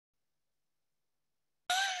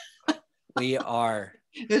We are.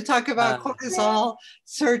 To talk about cortisol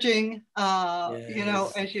surging, Yes. you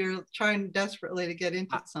know, as you're trying desperately to get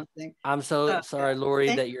into something. I'm so sorry,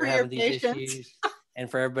 Laurie, that you're having these patience. issues,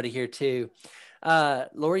 and for everybody here too.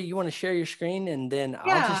 Laurie, you want to share your screen, and then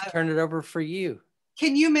I'll just turn it over for you.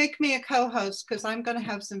 Can you make me a co-host? Because I'm going to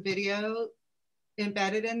have some video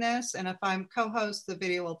embedded in this, and if I'm co-host, the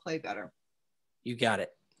video will play better. You got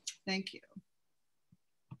it. Thank you.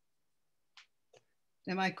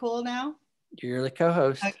 Am I cool now? You're the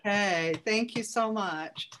co-host. Okay, thank you so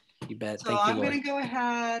much. You bet. So I'm going to go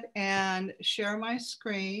ahead and share my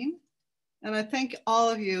screen. And I thank all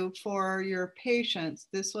of you for your patience.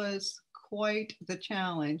 This was quite the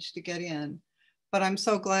challenge to get in, but I'm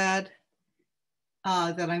so glad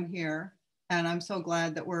that I'm here. And I'm so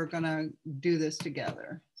glad that we're going to do this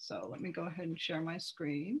together. So let me go ahead and share my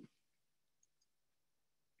screen.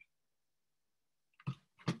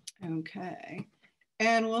 Okay.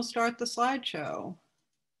 And we'll start the slideshow.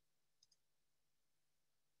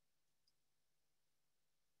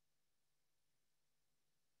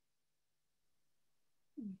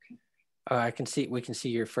 Okay. Oh, we can see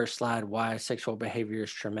your first slide, why sexual behavior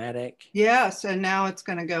is traumatic. Yes, and now it's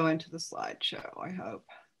going to go into the slideshow, I hope.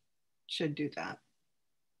 Should do that.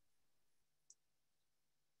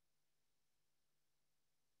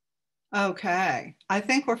 Okay, I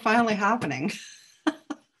think we're finally happening.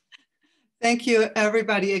 Thank you,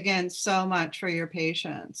 everybody, again, so much for your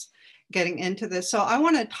patience getting into this. So I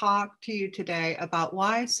want to talk to you today about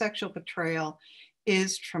why sexual betrayal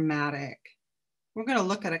is traumatic. We're going to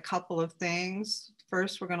look at a couple of things.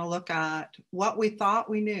 First, we're going to look at what we thought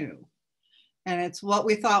we knew. And it's what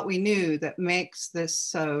we thought we knew that makes this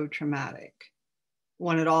so traumatic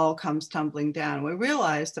when it all comes tumbling down. We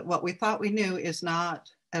realize that what we thought we knew is not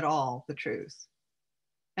at all the truth.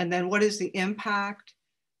 And then what is the impact?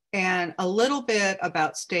 And a little bit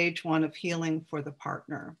about stage one of healing for the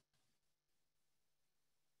partner.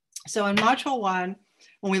 So in module one,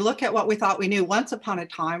 when we look at what we thought we knew once upon a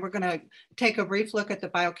time, we're going to take a brief look at the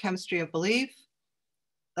biochemistry of belief,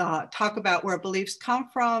 talk about where beliefs come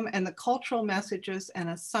from and the cultural messages and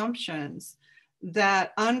assumptions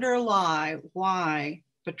that underlie why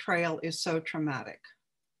betrayal is so traumatic.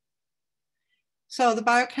 So the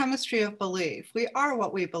biochemistry of belief, we are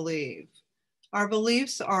what we believe. Our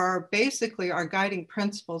beliefs are basically our guiding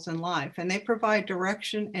principles in life, and they provide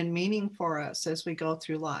direction and meaning for us as we go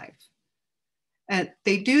through life. And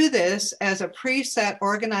they do this as a preset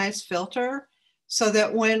organized filter so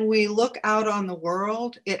that when we look out on the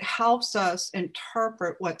world, it helps us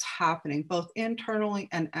interpret what's happening, both internally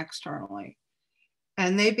and externally.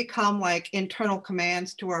 And they become like internal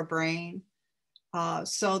commands to our brain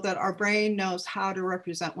so that our brain knows how to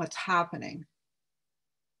represent what's happening.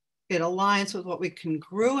 It aligns with what we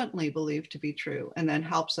congruently believe to be true and then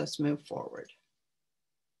helps us move forward.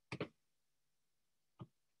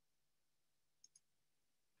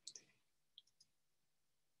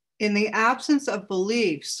 In the absence of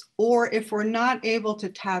beliefs, or if we're not able to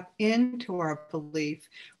tap into our belief,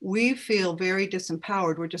 we feel very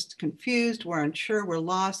disempowered. We're just confused, we're unsure, we're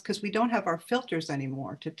lost because we don't have our filters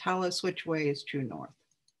anymore to tell us which way is true north.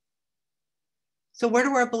 So where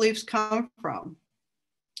do our beliefs come from?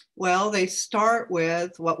 Well, they start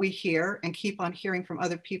with what we hear and keep on hearing from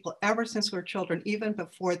other people ever since we're children, even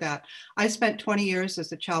before that. I spent 20 years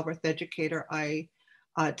as a childbirth educator. I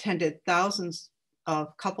attended thousands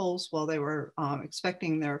of couples while they were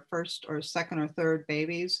expecting their first or second or third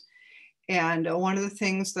babies. And one of the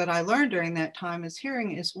things that I learned during that time is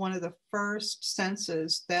hearing is one of the first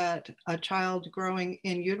senses that a child growing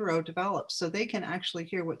in utero develops. So they can actually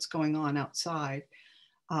hear what's going on outside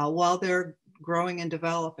while they're growing and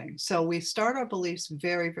developing. So we start our beliefs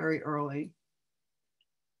very, very early.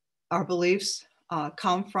 Our beliefs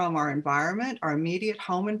come from our environment, our immediate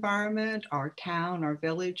home environment, our town, our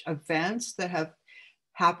village, events that have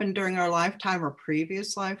happened during our lifetime or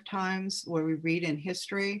previous lifetimes where we read in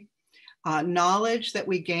history, knowledge that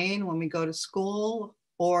we gain when we go to school,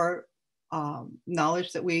 or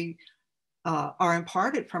knowledge that we are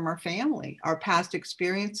imparted from our family, our past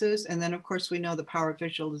experiences, and then of course we know the power of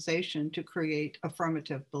visualization to create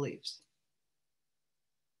affirmative beliefs.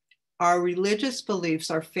 Our religious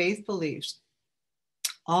beliefs, our faith beliefs,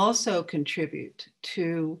 also contribute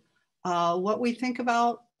to what we think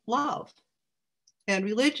about love. And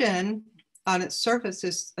religion on its surface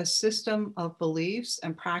is a system of beliefs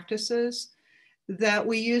and practices that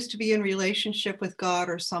we use to be in relationship with God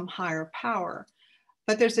or some higher power.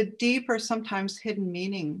 But there's a deeper, sometimes hidden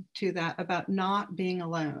meaning to that about not being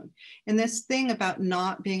alone. And this thing about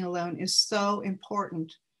not being alone is so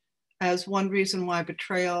important as one reason why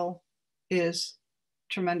betrayal is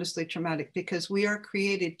tremendously traumatic, because we are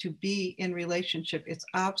created to be in relationship. It's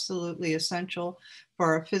absolutely essential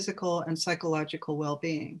for our physical and psychological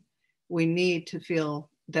well-being. We need to feel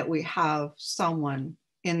that we have someone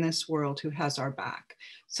in this world who has our back.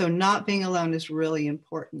 So not being alone is really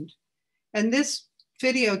important. And this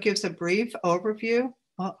video gives a brief overview.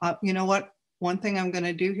 You know what? One thing I'm going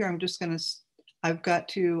to do here, I've got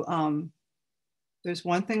to, there's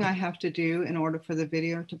one thing I have to do in order for the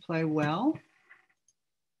video to play well.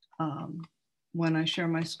 When I share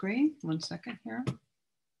my screen, 1 second here.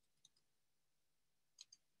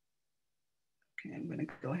 Okay, I'm going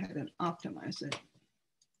to go ahead and optimize it.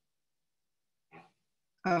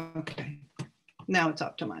 Okay, now it's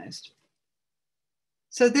optimized.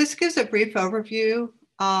 So this gives a brief overview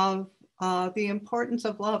of the importance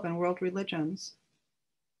of love in world religions.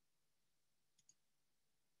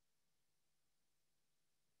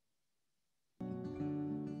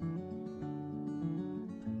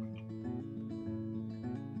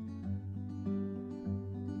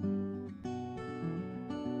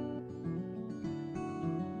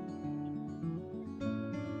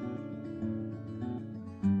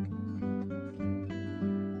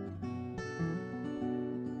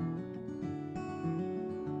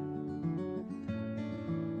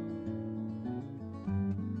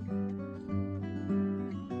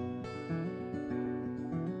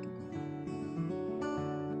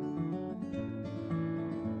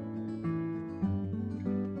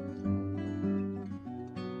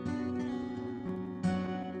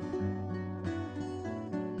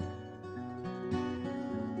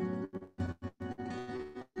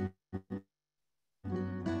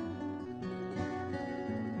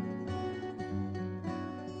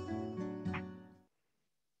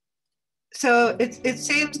 So it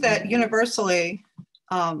seems that universally,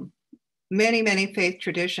 many faith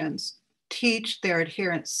traditions teach their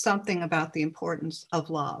adherents something about the importance of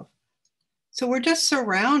love. So we're just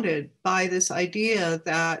surrounded by this idea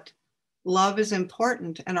that love is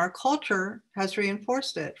important, and our culture has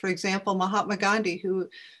reinforced it. For example, Mahatma Gandhi, who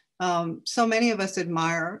so many of us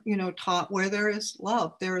admire, taught where there is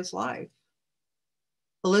love, there is life.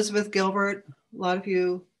 Elizabeth Gilbert, a lot of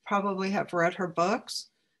you probably have read her books,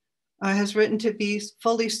 has written to be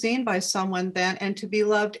fully seen by someone then and to be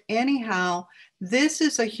loved anyhow. This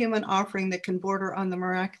is a human offering that can border on the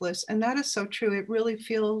miraculous. And that is so true. It really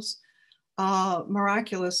feels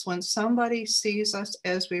miraculous when somebody sees us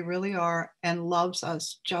as we really are and loves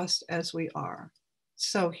us just as we are.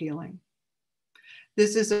 So healing.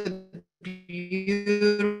 This is a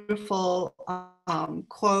beautiful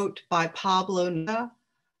quote by Pablo Neruda.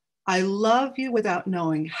 I love you without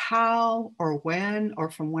knowing how or when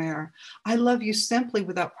or from where. I love you simply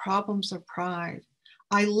without problems or pride.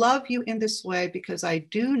 I love you in this way because I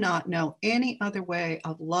do not know any other way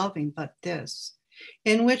of loving but this,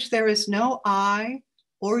 in which there is no I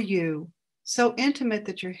or you, so intimate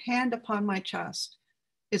that your hand upon my chest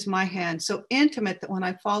is my hand, so intimate that when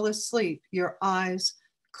I fall asleep, your eyes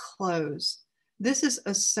close. This is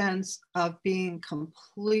a sense of being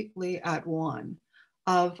completely at one,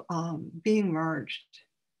 of being merged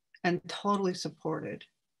and totally supported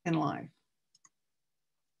in life.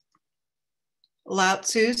 Lao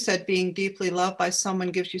Tzu said, being deeply loved by someone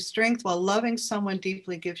gives you strength, while loving someone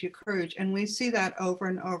deeply gives you courage. And we see that over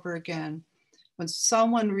and over again. When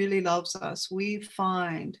someone really loves us, we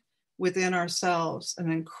find within ourselves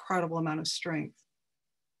an incredible amount of strength.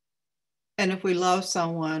 And if we love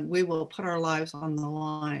someone, we will put our lives on the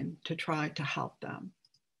line to try to help them.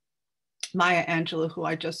 Maya Angelou, who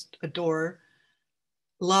I just adore,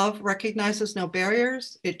 love recognizes no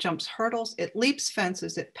barriers, it jumps hurdles, it leaps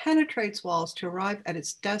fences, it penetrates walls to arrive at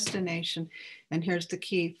its destination. And here's the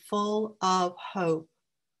key, full of hope.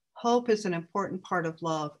 Hope is an important part of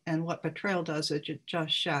love, and what betrayal does is it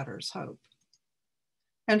just shatters hope.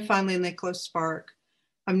 And finally, Nicholas Spark,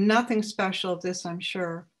 I'm nothing special of this, I'm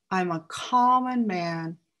sure. I'm a common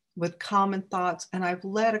man with common thoughts, and I've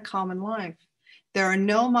led a common life. There are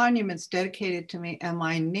no monuments dedicated to me, and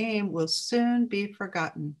my name will soon be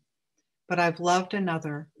forgotten. But I've loved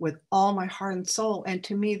another with all my heart and soul, and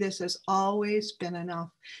to me, this has always been enough.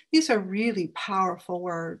 These are really powerful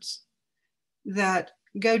words that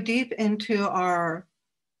go deep into our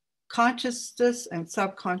consciousness and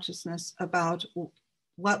subconsciousness about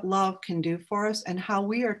what love can do for us and how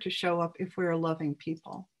we are to show up if we are loving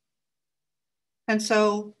people. And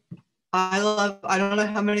so I don't know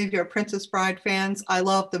how many of you are Princess Bride fans. I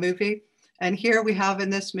love the movie. And here we have in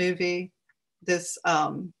this movie, this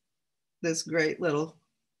great little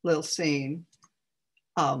scene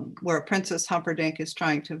where Prince Humperdinck is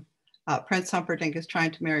trying to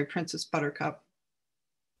marry Princess Buttercup.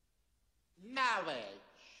 Marriage.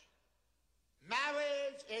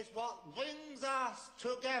 is what brings us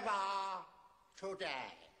together today.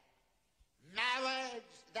 Marriage,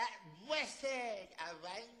 that blessed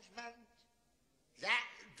arrangement, that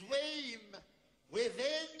dream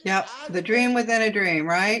within the dream within a dream,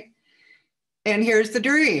 right? And here's the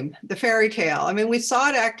dream, the fairy tale. I mean, we saw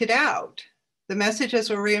it acted out. The messages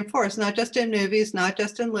were reinforced, not just in movies, not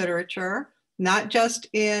just in literature, not just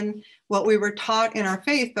in what we were taught in our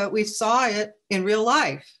faith, but we saw it in real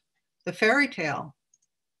life, the fairy tale.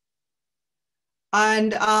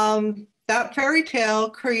 And that fairy tale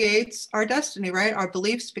creates our destiny, right? Our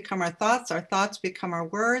beliefs become our thoughts become our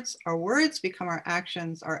words become our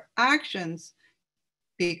actions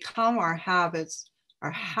become our habits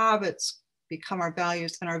become our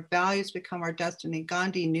values, and our values become our destiny.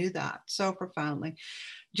 Gandhi knew that so profoundly.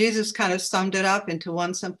 Jesus kind of summed it up into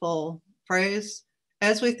one simple phrase: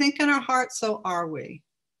 as we think in our hearts, so are we.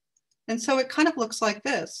 And so it kind of looks like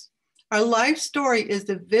this. Our life story is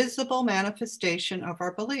the visible manifestation of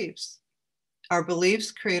our beliefs. Our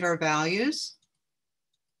beliefs create our values.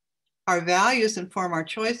 Our values inform our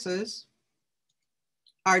choices.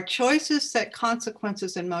 Our choices set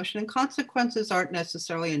consequences in motion, and consequences aren't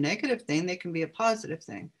necessarily a negative thing. They can be a positive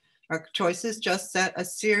thing. Our choices just set a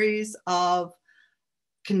series of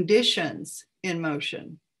conditions in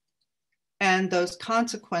motion. And those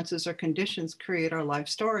consequences or conditions create our life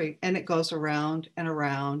story, and it goes around and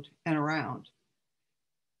around and around.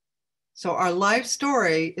 So our life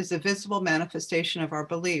story is a visible manifestation of our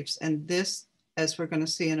beliefs. And this, as we're going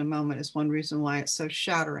to see in a moment, is one reason why it's so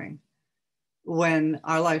shattering. When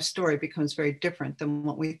our life story becomes very different than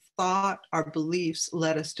what we thought our beliefs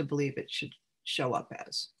led us to believe it should show up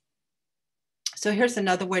as. So here's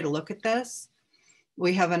another way to look at this.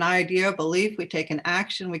 We have an idea, a belief, we take an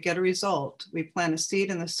action, we get a result. We plant a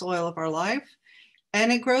seed in the soil of our life,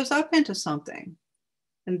 and it grows up into something.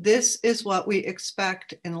 And this is what we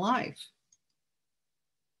expect in life.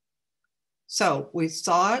 So we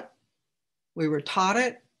saw it, we were taught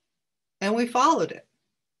it, and we followed it.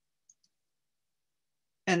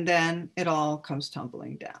 And then it all comes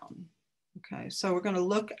tumbling down. Okay, so we're going to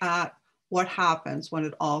look at what happens when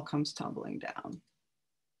it all comes tumbling down.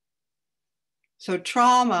 So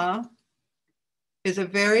trauma is a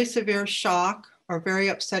very severe shock or very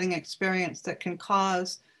upsetting experience that can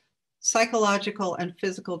cause psychological and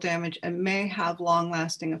physical damage and may have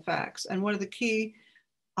long-lasting effects. And one of the key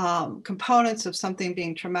components of something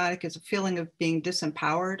being traumatic is a feeling of being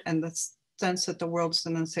disempowered and the sense that the world is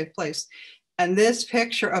an unsafe place. And this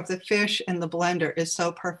picture of the fish in the blender is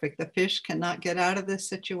so perfect. The fish cannot get out of this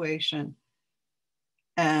situation,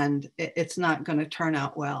 and it's not going to turn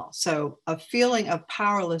out well. So a feeling of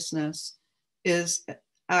powerlessness is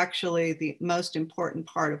actually the most important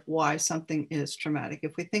part of why something is traumatic.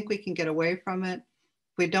 If we think we can get away from it,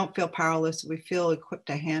 if we don't feel powerless, if we feel equipped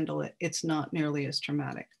to handle it, it's not nearly as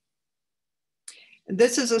traumatic.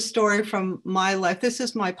 This is a story from my life. This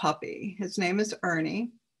is my puppy. His name is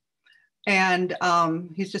Ernie. And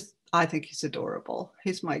he's just, I think he's adorable.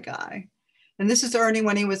 He's my guy. And this is Ernie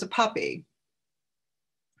when he was a puppy.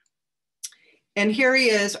 And here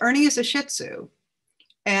he is. Ernie is a Shih Tzu.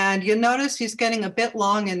 And you'll notice he's getting a bit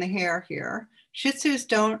long in the hair here. Shih Tzus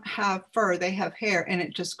don't have fur, they have hair, and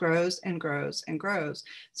it just grows and grows and grows.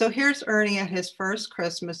 So here's Ernie at his first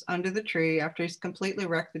Christmas under the tree after he's completely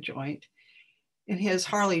wrecked the joint in his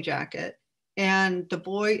Harley jacket. And the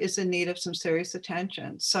boy is in need of some serious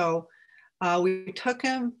attention. So we took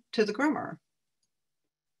him to the groomer.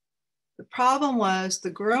 The problem was the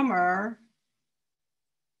groomer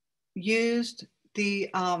used the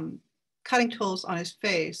cutting tools on his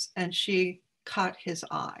face, and she cut his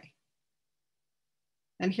eye.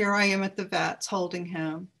 And here I am at the vet's holding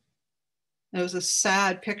him. It was a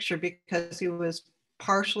sad picture because he was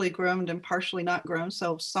partially groomed and partially not groomed.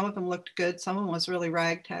 So some of them looked good, some of them was really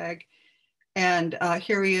ragtag. And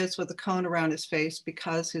here he is with a cone around his face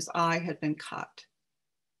because his eye had been cut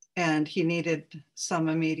and he needed some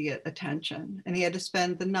immediate attention. And he had to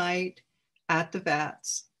spend the night at the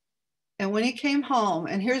vet's. And when he came home,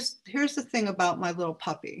 and here's the thing about my little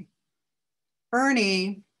puppy.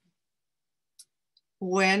 Ernie,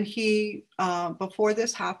 when he, before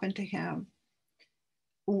this happened to him,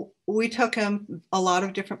 we took him a lot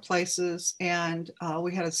of different places, and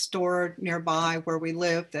we had a store nearby where we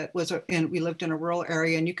lived that was we lived in a rural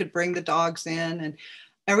area, and you could bring the dogs in. And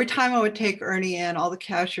every time I would take Ernie in, all the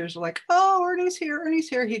cashiers were like, "Oh, Ernie's here, Ernie's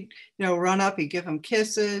here." He'd, run up, he'd give him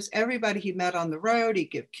kisses. Everybody he met on the road,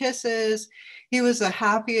 he'd give kisses. He was the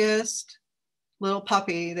happiest little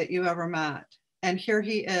puppy that you ever met. And here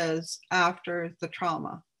he is after the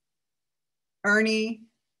trauma. Ernie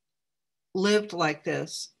lived like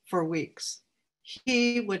this for weeks.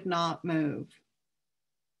 he would not move.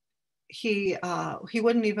 He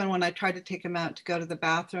wouldn't even, when I tried to take him out to go to the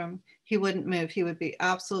bathroom, he wouldn't move. He would be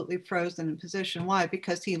absolutely frozen in position. Why?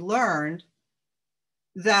 Because he learned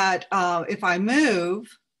that if I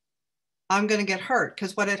move, I'm going to get hurt.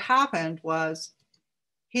 Because what had happened was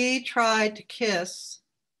he tried to kiss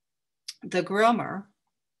the groomer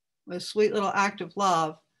with a sweet little act of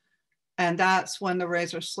love. And that's when the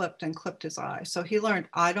razor slipped and clipped his eye. So he learned,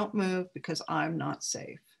 I don't move because I'm not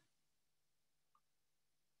safe.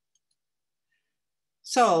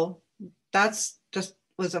 So that's just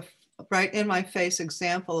was a right in my face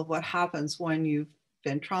example of what happens when you've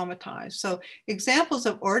been traumatized. So examples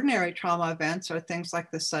of ordinary trauma events are things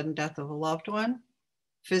like the sudden death of a loved one,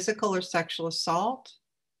 physical or sexual assault,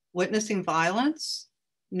 witnessing violence,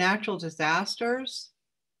 natural disasters.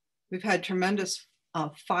 We've had tremendous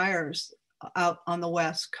fires out on the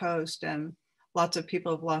West Coast, and lots of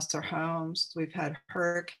people have lost their homes. We've had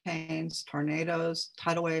hurricanes, tornadoes,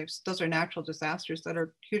 tidal waves. Those are natural disasters that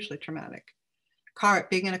are hugely traumatic.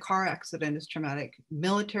 Being in a car accident is traumatic.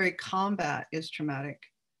 Military combat is traumatic.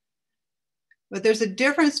 But there's a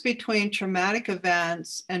difference between traumatic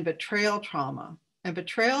events and betrayal trauma. And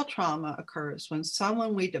betrayal trauma occurs when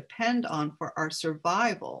someone we depend on for our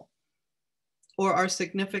survival or are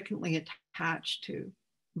significantly attached to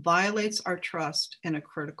violates our trust in a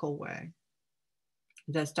critical way.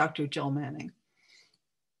 That's Dr. Jill Manning.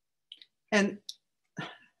 And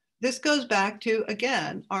this goes back to,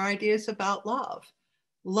 again, our ideas about love.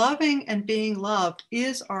 Loving and being loved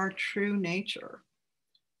is our true nature.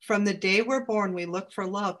 From the day we're born, we look for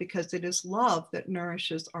love because it is love that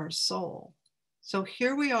nourishes our soul. So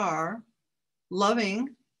here we are,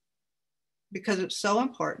 loving because it's so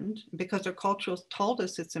important, because our culture has told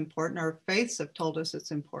us it's important, our faiths have told us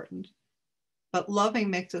it's important. But loving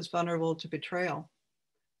makes us vulnerable to betrayal,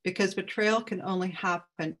 because betrayal can only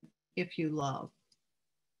happen if you love.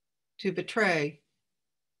 To betray,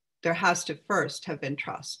 there has to first have been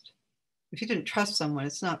trust. If you didn't trust someone,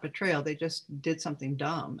 it's not betrayal. They just did something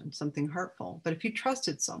dumb and something hurtful. But if you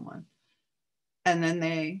trusted someone and then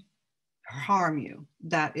they harm you,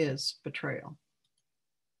 that is betrayal.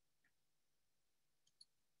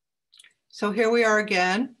 So here we are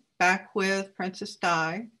again, back with Princess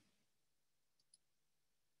Di.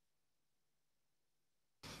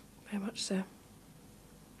 Very much so.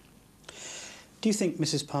 Do you think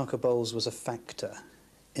Mrs. Parker Bowles was a factor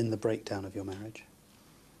in the breakdown of your marriage?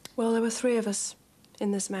 Well, there were 3 of us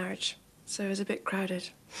in this marriage, so it was a bit crowded.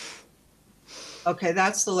 Okay,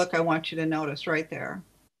 that's the look I want you to notice right there.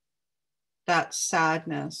 That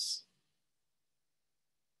sadness.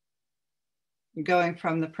 Going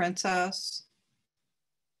from the princess,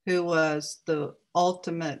 who was the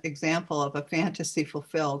ultimate example of a fantasy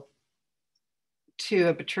fulfilled, to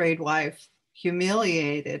a betrayed wife,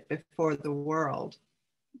 humiliated before the world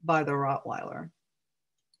by the Rottweiler.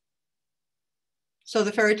 So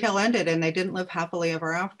the fairy tale ended and they didn't live happily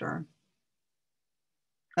ever after.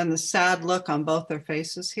 And the sad look on both their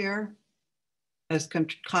faces here is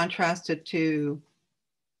contrasted to,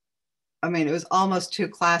 I mean, it was almost too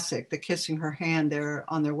classic, the kissing her hand there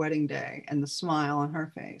on their wedding day and the smile on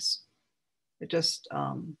her face. It just,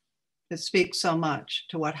 it speaks so much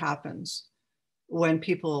to what happens when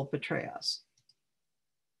people betray us.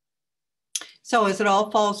 So as it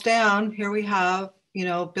all falls down, here we have, you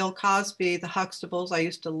know, Bill Cosby, the Huxtables. I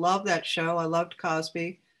used to love that show. I loved Cosby.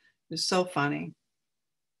 It was so funny.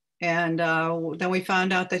 And then we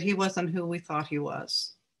found out that he wasn't who we thought he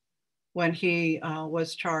was when he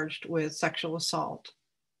was charged with sexual assault.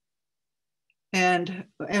 And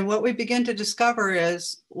what we begin to discover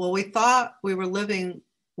is, well, we thought we were living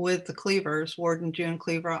with the Cleavers, Ward and June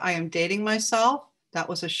Cleaver. I Am Dating Myself. That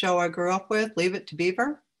was a show I grew up with, Leave It to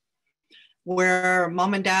Beaver, where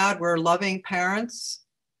mom and dad were loving parents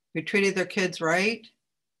who treated their kids right.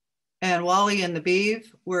 And Wally and the Beav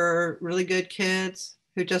were really good kids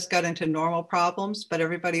who just got into normal problems, but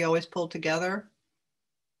everybody always pulled together.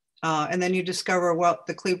 And then you discover, well,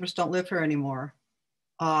 the Cleavers don't live here anymore.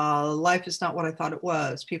 Life is not what I thought it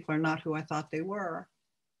was. People are not who I thought they were.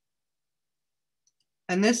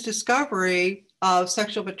 And this discovery of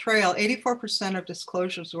sexual betrayal, 84% of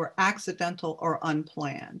disclosures were accidental or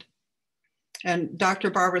unplanned. And Dr.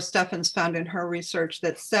 Barbara Steffens found in her research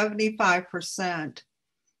that 75%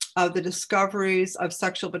 of the discoveries of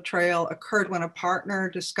sexual betrayal occurred when a partner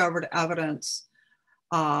discovered evidence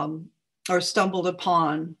or stumbled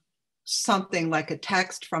upon something like a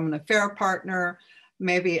text from an affair partner,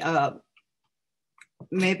 maybe a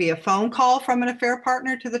phone call from an affair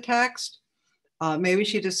partner to the text. Maybe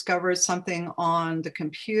she discovered something on the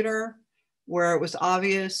computer where it was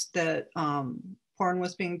obvious that porn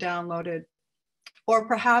was being downloaded, or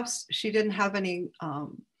perhaps she didn't have any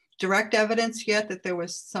direct evidence yet that there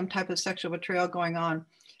was some type of sexual betrayal going on,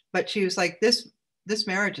 but she was like, this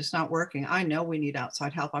marriage is not working. I know we need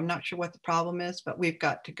outside help. I'm not sure what the problem is, but we've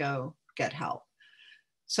got to go get help.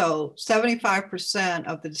 So 75%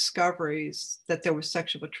 of the discoveries that there was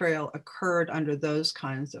sexual betrayal occurred under those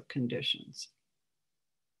kinds of conditions.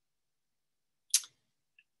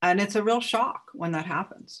 And it's a real shock when that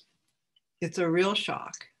happens. It's a real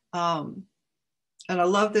shock. And I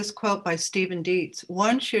love this quote by Stephen Dietz: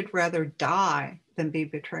 "One should rather die than be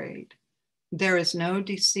betrayed. There is no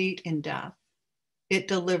deceit in death. It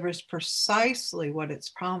delivers precisely what it's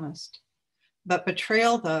promised. But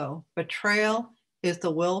betrayal, though, betrayal is the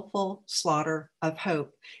willful slaughter of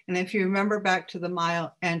hope." And if you remember back to the Maya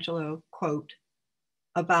Angelou quote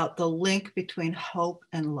about the link between hope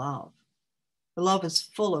and love, love is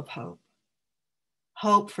full of hope.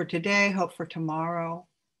 Hope for today, hope for tomorrow.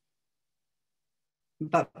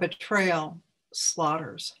 But betrayal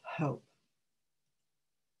slaughters hope.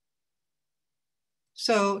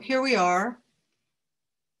 So here we are.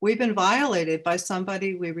 We've been violated by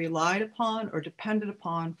somebody we relied upon or depended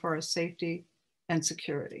upon for our safety and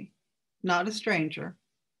security. Not a stranger,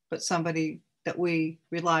 but somebody that we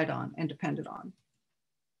relied on and depended on.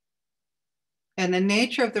 And the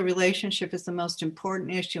nature of the relationship is the most important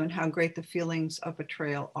issue in how great the feelings of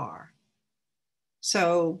betrayal are.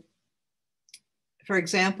 So, for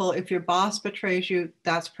example, if your boss betrays you,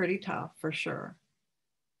 that's pretty tough for sure.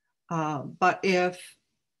 But if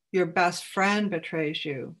your best friend betrays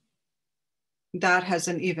you, that has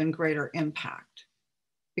an even greater impact,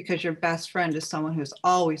 because your best friend is someone who's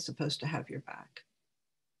always supposed to have your back.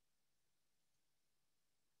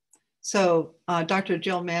 So Dr.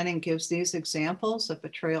 Jill Manning gives these examples of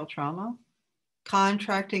betrayal trauma: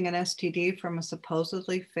 contracting an STD from a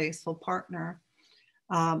supposedly faithful partner.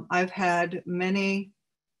 I've had many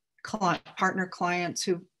partner clients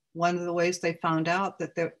who, one of the ways they found out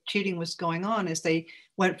that their cheating was going on is they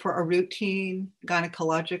went for a routine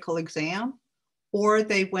gynecological exam, or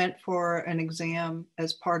they went for an exam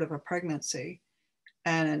as part of a pregnancy,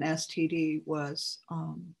 and an STD was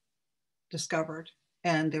discovered.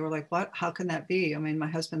 And they were like, what? How can that be? I mean, my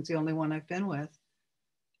husband's the only one I've been with.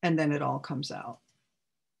 And then it all comes out.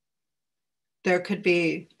 There could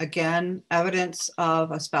be, again, evidence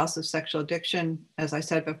of a spouse's sexual addiction. As I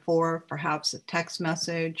said before, perhaps a text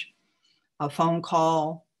message, a phone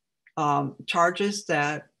call, charges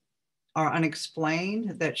that are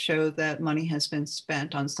unexplained that show that money has been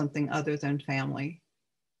spent on something other than family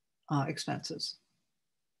expenses.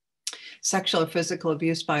 Sexual or physical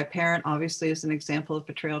abuse by a parent obviously is an example of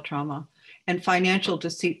betrayal trauma. And financial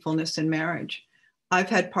deceitfulness in marriage. I've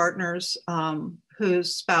had partners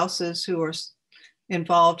whose spouses who are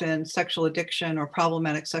involved in sexual addiction or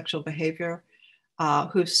problematic sexual behavior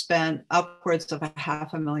who've spent upwards of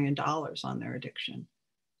 $500,000 on their addiction.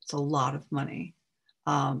 It's a lot of money.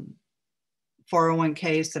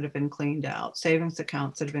 401ks that have been cleaned out, savings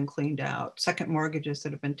accounts that have been cleaned out, second mortgages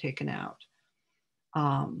that have been taken out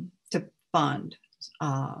to fund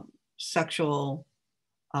sexual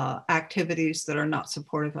activities that are not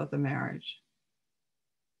supportive of the marriage.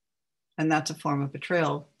 And that's a form of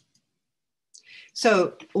betrayal.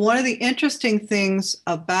 So one of the interesting things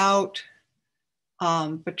about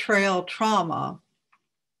betrayal trauma,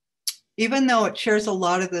 even though it shares a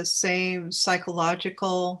lot of the same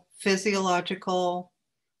psychological, physiological,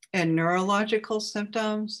 and neurological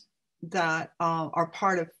symptoms that are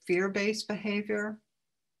part of fear-based behavior,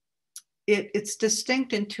 it's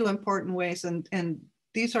distinct in two important ways. And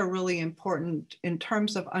these are really important in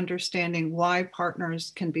terms of understanding why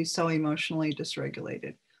partners can be so emotionally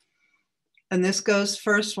dysregulated. And this goes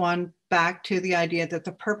first one back to the idea that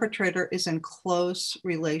the perpetrator is in close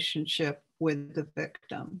relationship with the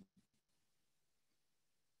victim.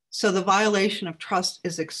 So the violation of trust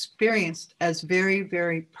is experienced as very,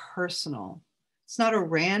 very personal. It's not a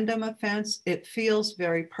random offense. It feels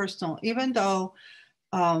very personal, even though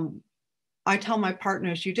I tell my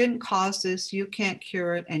partners, you didn't cause this, you can't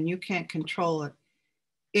cure it, and you can't control it.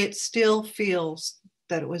 It still feels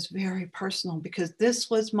that it was very personal because this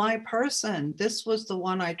was my person. This was the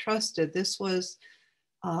one I trusted. This was,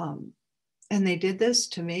 and they did this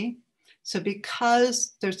to me. So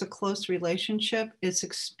because there's a close relationship, it's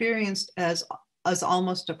experienced as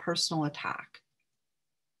almost a personal attack.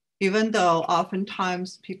 Even though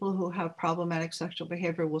oftentimes people who have problematic sexual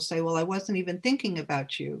behavior will say, well, I wasn't even thinking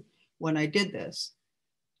about you when I did this.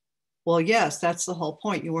 Well, yes, that's the whole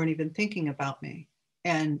point. You weren't even thinking about me.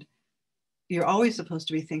 And you're always supposed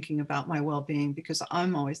to be thinking about my well-being, because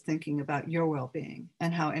I'm always thinking about your well-being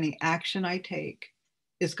and how any action I take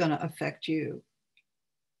is going to affect you.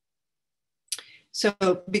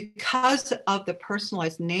 So because of the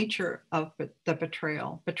personalized nature of the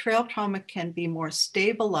betrayal trauma can be more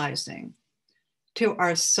stabilizing to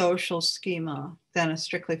our social schema than a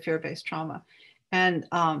strictly fear-based trauma.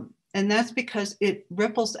 And that's because it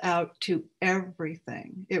ripples out to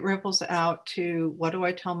everything. It ripples out to, what do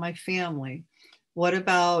I tell my family? What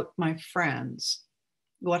about my friends?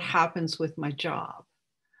 What happens with my job?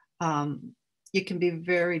 It can be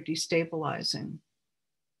very destabilizing.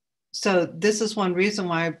 So this is one reason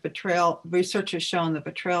why betrayal, research has shown that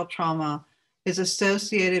betrayal trauma is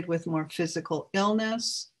associated with more physical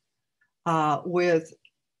illness, with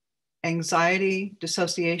anxiety,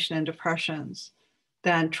 dissociation, and depressions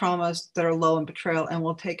than traumas that are low in betrayal. And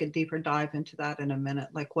we'll take a deeper dive into that in a minute,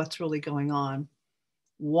 like what's really going on.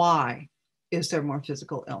 Why is there more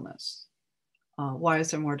physical illness? Why is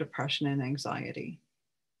there more depression and anxiety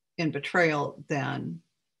in betrayal than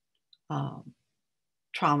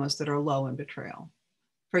traumas that are low in betrayal?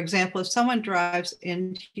 For example, if someone drives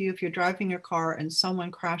into you, if you're driving your car and someone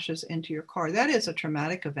crashes into your car, that is a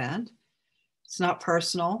traumatic event. It's not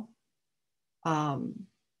personal.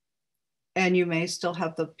 And you may still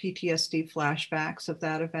have the PTSD flashbacks of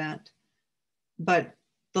that event, but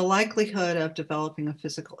the likelihood of developing a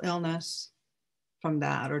physical illness from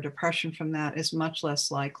that or depression from that is much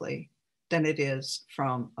less likely than it is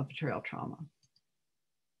from a betrayal trauma.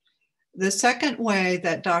 The second way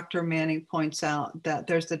that Dr. Manning points out that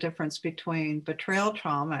there's the difference between betrayal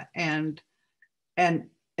trauma and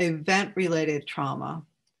event-related trauma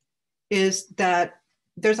is that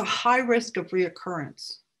there's a high risk of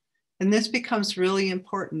reoccurrence. And this becomes really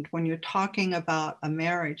important when you're talking about a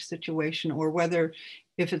marriage situation, or whether,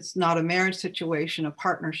 if it's not a marriage situation, a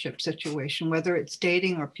partnership situation, whether it's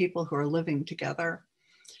dating or people who are living together,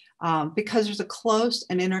 because there's a close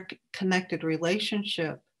and interconnected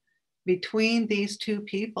relationship between these two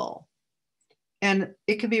people. And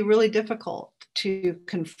it can be really difficult to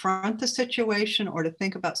confront the situation or to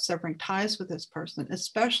think about severing ties with this person,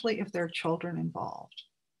 especially if there are children involved.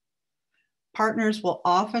 Partners will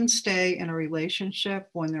often stay in a relationship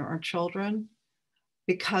when there are children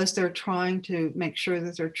because they're trying to make sure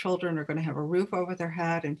that their children are going to have a roof over their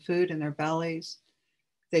head and food in their bellies.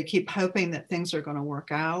 They keep hoping that things are going to work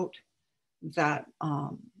out, that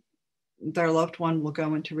their loved one will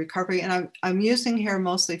go into recovery. And I'm using here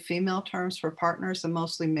mostly female terms for partners and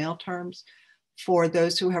mostly male terms for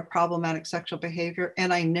those who have problematic sexual behavior.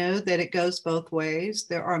 And I know that it goes both ways.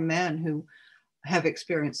 There are men who have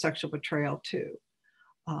experienced sexual betrayal too.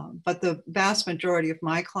 But the vast majority of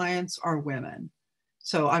my clients are women.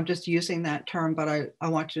 So I'm just using that term, but I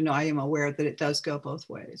want you to know I am aware that it does go both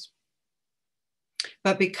ways.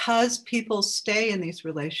 But because people stay in these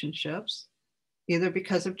relationships, either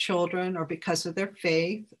because of children or because of their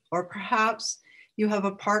faith, or perhaps you have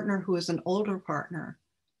a partner who is an older partner.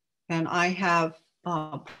 And I have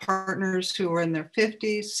partners who are in their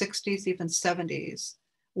 50s, 60s, even 70s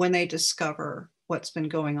when they discover what's been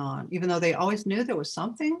going on, even though they always knew there was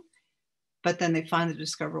something, but then they finally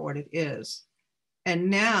discover what it is. And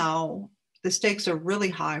now the stakes are really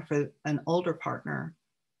high for an older partner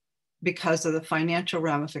because of the financial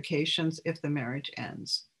ramifications if the marriage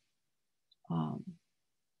ends.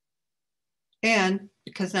 And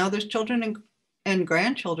because now there's children and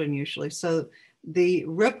grandchildren usually. So the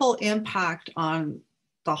ripple impact on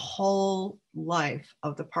the whole life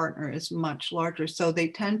of the partner is much larger. So they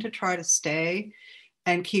tend to try to stay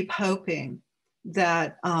and keep hoping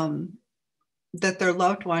that, that their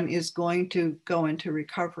loved one is going to go into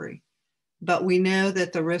recovery. But we know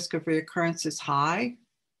that the risk of reoccurrence is high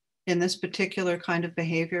in this particular kind of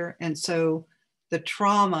behavior. And so the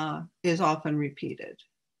trauma is often repeated.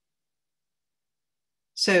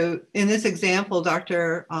 So in this example,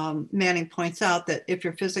 Dr. Manning points out that if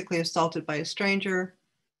you're physically assaulted by a stranger,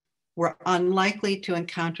 we're unlikely to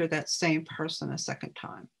encounter that same person a second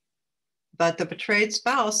time. But the betrayed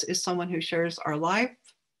spouse is someone who shares our life.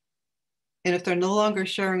 And if they're no longer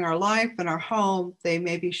sharing our life and our home, they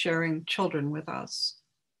may be sharing children with us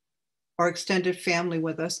or extended family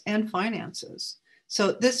with us and finances.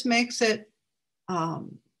 So this makes it,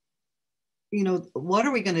 you know, what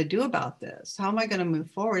are we going to do about this? How am I going to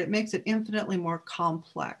move forward? It makes it infinitely more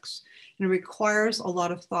complex and requires a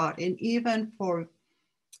lot of thought. And even for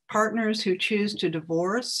partners who choose to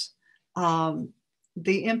divorce,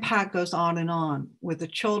 the impact goes on with the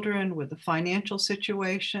children, with the financial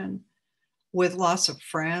situation, with loss of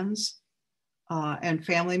friends and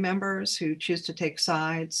family members who choose to take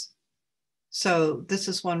sides. So this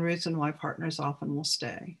is one reason why partners often will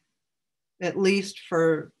stay, at least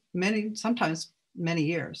for many, sometimes many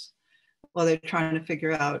years, while they're trying to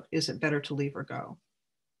figure out, is it better to leave or go?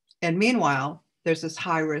 And meanwhile, there's this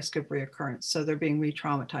high risk of reoccurrence. So they're being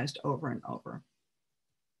re-traumatized over and over.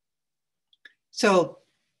 So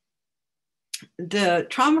the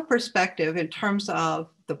trauma perspective in terms of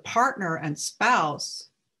the partner and spouse,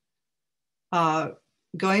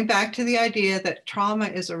 going back to the idea that trauma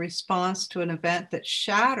is a response to an event that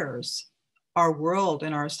shatters our world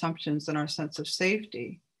and our assumptions and our sense of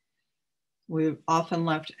safety. We're often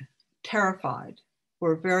left terrified.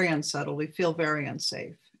 We're very unsettled. We feel very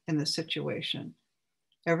unsafe in this situation.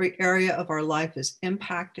 Every area of our life is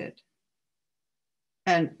impacted.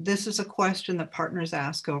 And this is a question that partners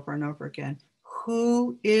ask over and over again.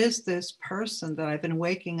 Who is this person that I've been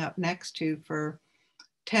waking up next to for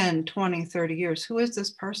 10, 20, 30 years? Who is this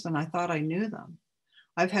person? I thought I knew them.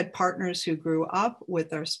 I've had partners who grew up with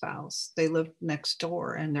their spouse. They lived next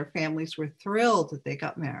door and their families were thrilled that they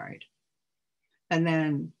got married. And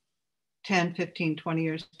then 10, 15, 20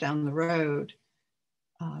 years down the road,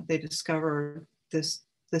 they discover this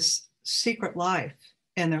secret life.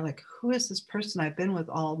 And they're like, who is this person I've been with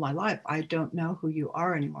all my life? I don't know who you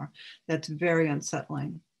are anymore. That's very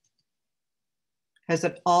unsettling. Has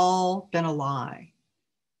it all been a lie?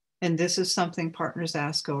 And this is something partners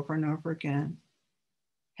ask over and over again.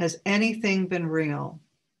 Has anything been real?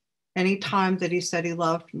 Any time that he said he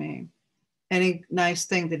loved me? Any nice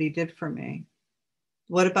thing that he did for me?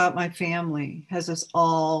 What about my family? Has this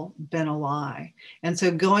all been a lie? And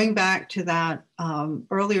so going back to that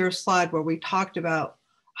earlier slide where we talked about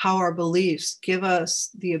how our beliefs give us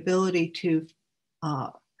the ability to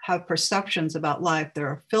have perceptions about life,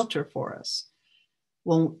 they're a filter for us.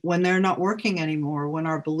 Well, when they're not working anymore, when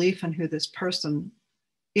our belief in who this person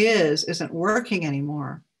isn't working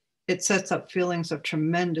anymore, it sets up feelings of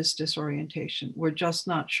tremendous disorientation. We're just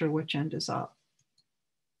not sure which end is up.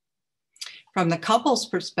 From the couple's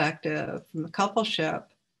perspective, from the coupleship,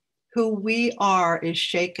 who we are is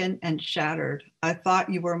shaken and shattered. I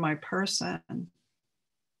thought you were my person.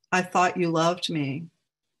 I thought you loved me.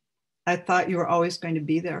 I thought you were always going to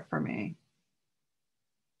be there for me.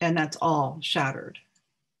 And that's all shattered.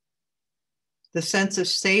 The sense of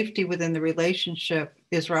safety within the relationship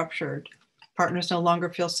is ruptured. Partners no longer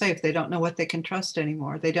feel safe. They don't know what they can trust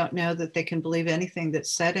anymore. They don't know that they can believe anything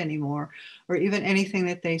that's said anymore, or even anything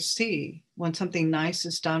that they see. When something nice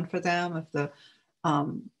is done for them,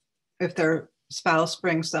 if their spouse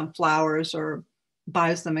brings them flowers or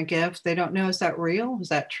buys them a gift, they don't know, is that real? Is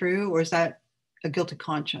that true? Or is that a guilty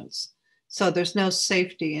conscience? So there's no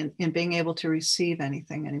safety in being able to receive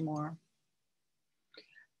anything anymore.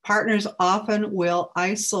 Partners often will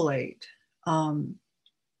isolate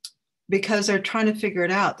because they're trying to figure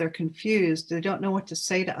it out. They're confused. They don't know what to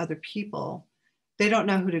say to other people. They don't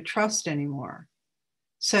know who to trust anymore.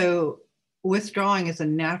 So withdrawing is a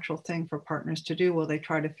natural thing for partners to do while they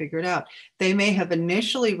try to figure it out. They may have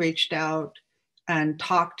initially reached out and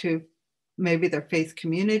talked to maybe their faith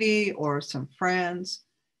community or some friends,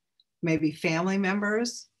 maybe family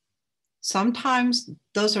members. Sometimes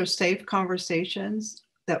those are safe conversations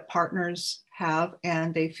that partners have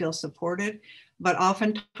and they feel supported, but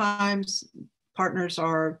oftentimes partners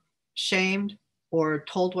are shamed or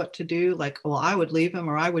told what to do, like, well, I would leave him,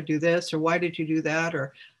 or I would do this, or why did you do that,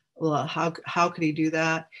 or well, how could he do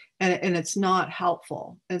that? And it's not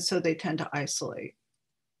helpful. And so they tend to isolate.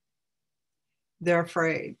 They're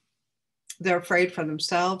afraid. They're afraid for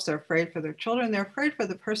themselves. They're afraid for their children. They're afraid for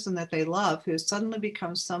the person that they love who suddenly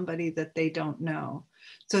becomes somebody that they don't know.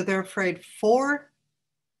 So they're afraid for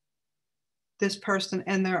this person,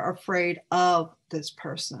 and they're afraid of this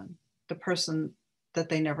person, the person that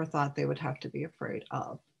they never thought they would have to be afraid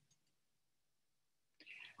of.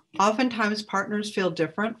 Oftentimes partners feel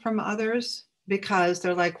different from others because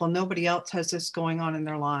they're like, well, nobody else has this going on in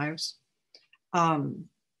their lives.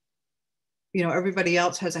 Everybody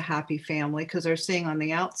else has a happy family because they're seeing on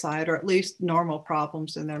the outside, or at least normal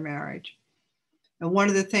problems in their marriage. And one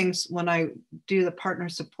of the things when I do the partner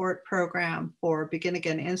support program for Begin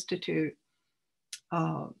Again Institute,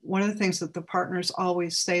 one of the things that the partners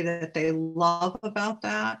always say that they love about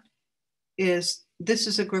that is this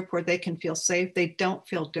is a group where they can feel safe. They don't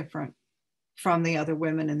feel different from the other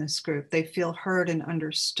women in this group. They feel heard and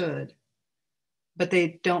understood, but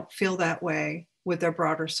they don't feel that way with their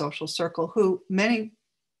broader social circle, who many,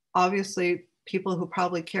 obviously, people who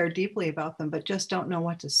probably care deeply about them, but just don't know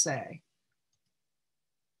what to say.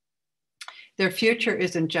 Their future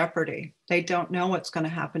is in jeopardy. They don't know what's going to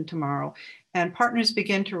happen tomorrow. And partners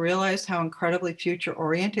begin to realize how incredibly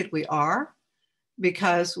future-oriented we are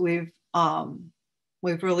because we've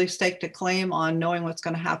We've really staked a claim on knowing what's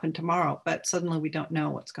going to happen tomorrow, but suddenly we don't know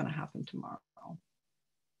what's going to happen tomorrow.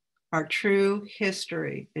 Our true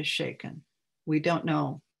history is shaken. We don't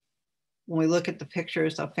know. When we look at the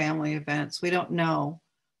pictures of family events, we don't know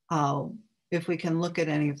if we can look at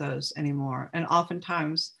any of those anymore. And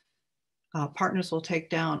oftentimes, partners will take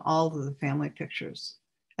down all of the family pictures.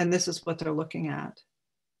 And this is what they're looking at.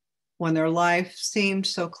 When their life seemed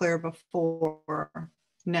so clear before,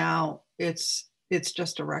 now it's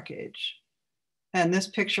just a wreckage. And this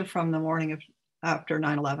picture from the morning after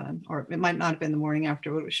 9/11, or it might not have been the morning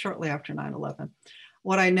after, but it was shortly after 9/11.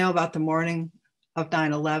 What I know about the morning of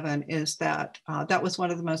 9/11 is that that was one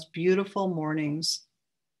of the most beautiful mornings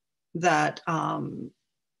that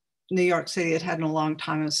New York City had in a long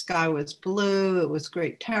time. The sky was blue, it was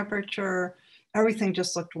great temperature, everything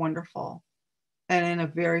just looked wonderful. And in a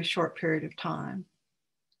very short period of time,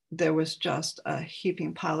 there was just a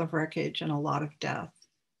heaping pile of wreckage and a lot of death.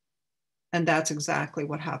 And that's exactly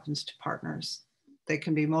what happens to partners. They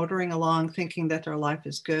can be motoring along thinking that their life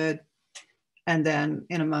is good. And then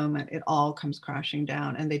in a moment, it all comes crashing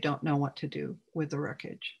down and they don't know what to do with the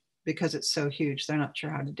wreckage because it's so huge. They're not sure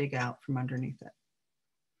how to dig out from underneath it.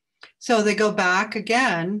 So they go back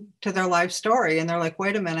again to their life story and they're like,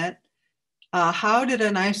 wait a minute, how did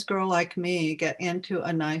a nice girl like me get into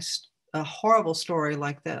a horrible story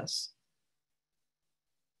like this?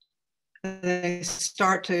 And they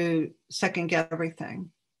start to second guess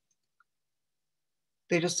everything.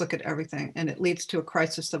 They just look at everything and it leads to a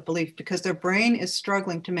crisis of belief because their brain is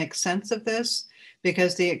struggling to make sense of this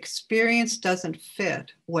because the experience doesn't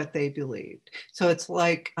fit what they believed. So it's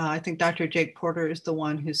like, I think Dr. Jake Porter is the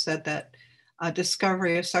one who said that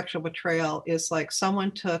discovery of sexual betrayal is like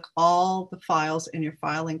someone took all the files in your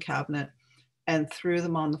filing cabinet and threw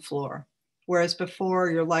them on the floor. Whereas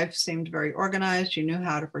before your life seemed very organized, you knew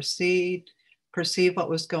how to perceive what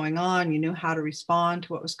was going on, you knew how to respond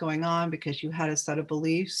to what was going on because you had a set of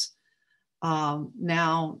beliefs.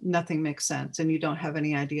 Now nothing makes sense and you don't have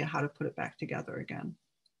any idea how to put it back together again.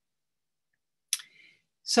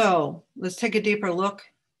 So let's take a deeper look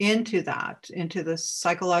into that, into the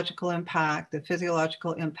psychological impact, the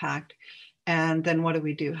physiological impact, and then what do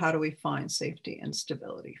we do? How do we find safety and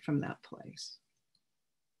stability from that place?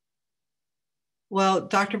 Well,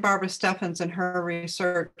 Dr. Barbara Steffens in her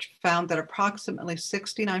research found that approximately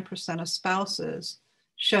 69% of spouses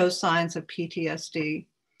show signs of PTSD,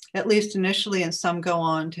 at least initially, and some go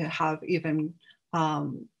on to have even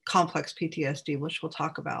complex PTSD, which we'll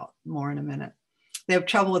talk about more in a minute. They have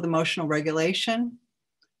trouble with emotional regulation.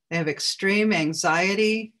 They have extreme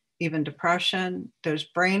anxiety, even depression. There's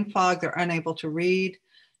brain fog. They're unable to read,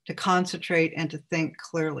 to concentrate, and to think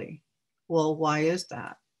clearly. Well, why is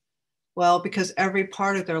that? Well, because every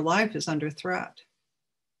part of their life is under threat.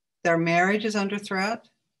 Their marriage is under threat.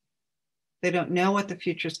 They don't know what the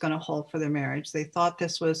future is going to hold for their marriage. They thought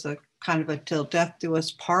this was a kind of a till death do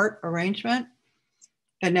us part arrangement.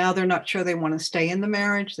 And now they're not sure they want to stay in the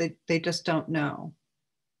marriage. They just don't know.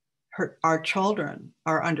 Our children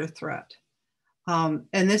are under threat. And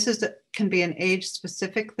this can be an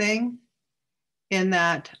age-specific thing in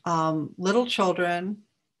that little children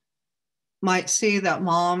might see that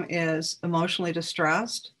mom is emotionally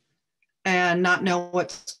distressed and not know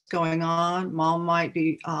what's going on. Mom might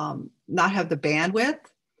be not have the bandwidth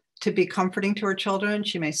to be comforting to her children.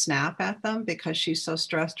 She may snap at them because she's so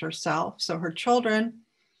stressed herself. So her children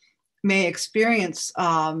may experience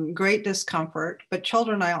great discomfort, but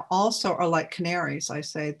children also are like canaries, I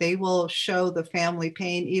say. They will show the family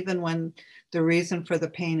pain even when the reason for the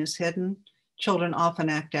pain is hidden. Children often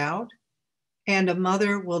act out. And a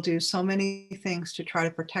mother will do so many things to try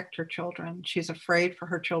to protect her children. She's afraid for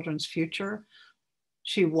her children's future.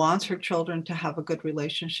 She wants her children to have a good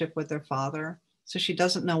relationship with their father. So she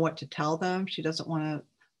doesn't know what to tell them. She doesn't want to.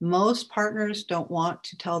 Most partners don't want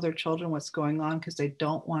to tell their children what's going on because they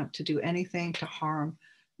don't want to do anything to harm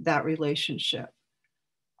that relationship.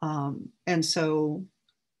 And so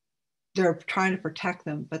they're trying to protect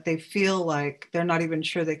them, but they feel like they're not even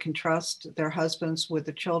sure they can trust their husbands with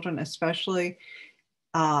the children, especially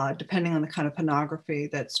depending on the kind of pornography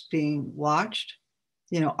that's being watched.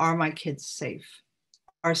 You know, are my kids safe?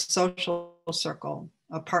 Our social circle,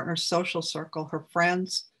 a partner's social circle, her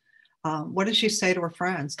friends, what does she say to her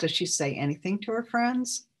friends? Does she say anything to her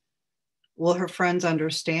friends? Will her friends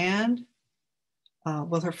understand?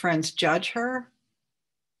 Will her friends judge her?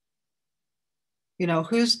 You know,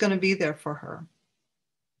 who's going to be there for her?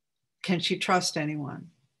 Can she trust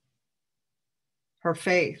anyone? Her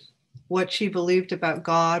faith, what she believed about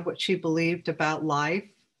God, what she believed about life,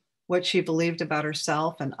 what she believed about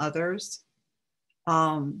herself and others.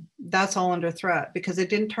 that's all under threat because it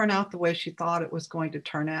didn't turn out the way she thought it was going to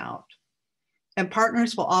turn out. And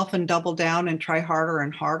partners will often double down and try harder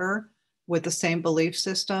and harder with the same belief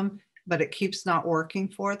system, but it keeps not working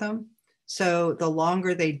for them. So the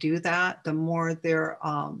longer they do that, the more their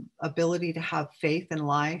ability to have faith in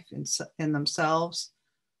life, in themselves,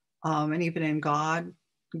 and even in God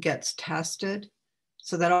gets tested.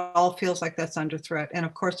 So that all feels like that's under threat. And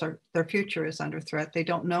of course, their future is under threat. They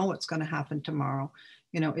don't know what's going to happen tomorrow.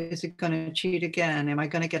 You know, is it going to cheat again? Am I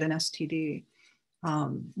going to get an STD?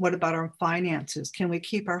 What about our finances? Can we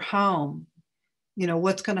keep our home? You know,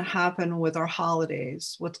 what's going to happen with our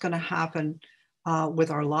holidays? What's going to happen with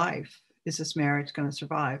our life? Is this marriage going to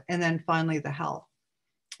survive? And then finally, the health.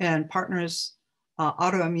 And partners,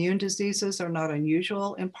 autoimmune diseases are not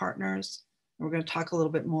unusual in partners. We're going to talk a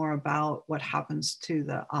little bit more about what happens to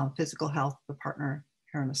the physical health of the partner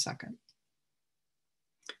here in a second.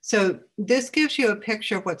 So this gives you a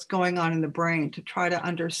picture of what's going on in the brain to try to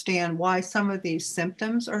understand why some of these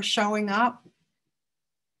symptoms are showing up.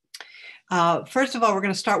 First of all, we're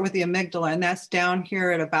going to start with the amygdala, and that's down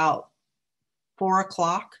here at about 4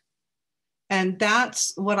 o'clock. And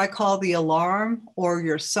that's what I call the alarm or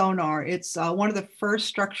your sonar. It's one of the first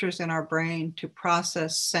structures in our brain to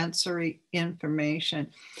process sensory information.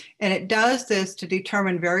 And it does this to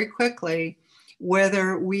determine very quickly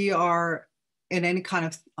whether we are in any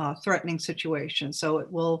kind of threatening situation. So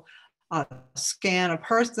it will scan a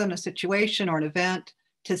person, a situation, or an event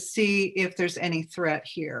to see if there's any threat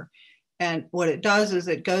here. And what it does is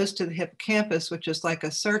it goes to the hippocampus, which is like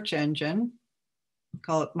a search engine.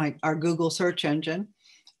 Call it our Google search engine.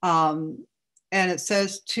 And it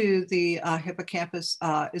says to the hippocampus,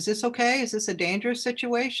 is this okay? Is this a dangerous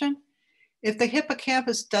situation? If the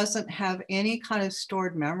hippocampus doesn't have any kind of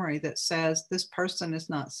stored memory that says this person is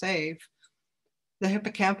not safe, the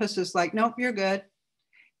hippocampus is like, nope, you're good.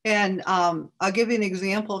 And I'll give you an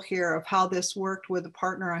example here of how this worked with a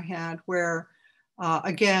partner I had where,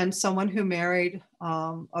 again, someone who married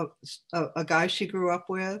a guy she grew up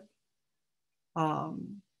with,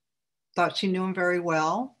 thought she knew him very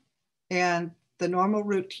well. And the normal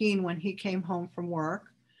routine when he came home from work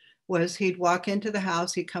was he'd walk into the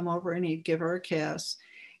house, he'd come over and he'd give her a kiss,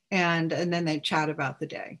 and then they'd chat about the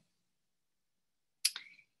day.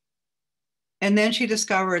 And then she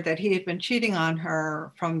discovered that he had been cheating on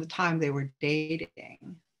her from the time they were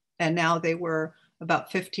dating. And now they were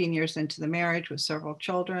about 15 years into the marriage with several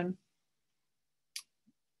children.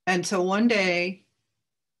 And so one day,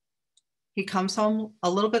 he comes home a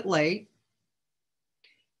little bit late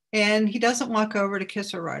and he doesn't walk over to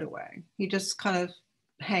kiss her right away. He just kind of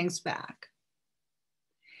hangs back.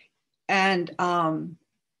 And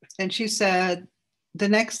she said, the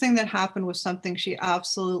next thing that happened was something she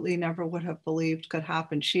absolutely never would have believed could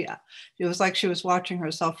happen. It was like she was watching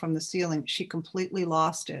herself from the ceiling. She completely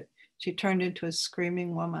lost it. She turned into a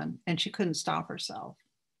screaming woman and she couldn't stop herself.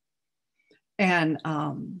 And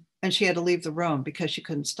she had to leave the room because she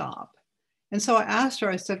couldn't stop. And so I asked her,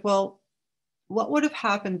 I said, well, what would have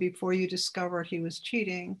happened before you discovered he was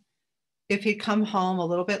cheating if he'd come home a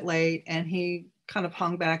little bit late and he kind of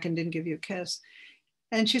hung back and didn't give you a kiss?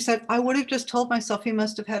 And she said, I would have just told myself he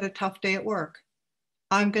must have had a tough day at work.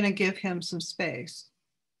 I'm going to give him some space.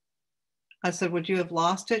 I said, would you have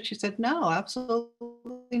lost it? She said, no, absolutely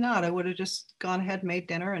not. I would have just gone ahead, made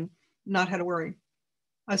dinner and not had to worry.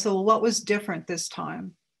 I said, well, what was different this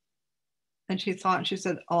time? And she thought, and she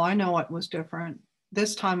said, oh, I know what was different.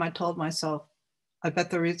 This time I told myself, I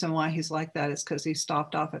bet the reason why he's like that is because he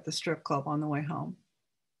stopped off at the strip club on the way home.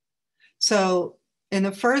 So in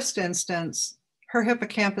the first instance, her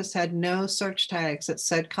hippocampus had no search tags that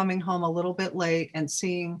said coming home a little bit late and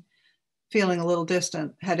feeling a little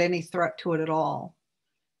distant had any threat to it at all.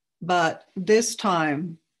 But this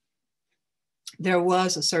time, there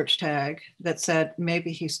was a search tag that said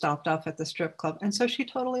maybe he stopped off at the strip club. And so she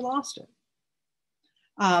totally lost it.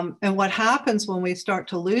 And what happens when we start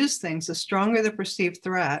to lose things, the stronger the perceived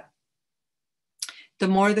threat, the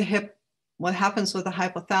more what happens with the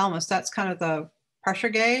hypothalamus, that's kind of the pressure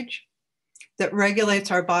gauge that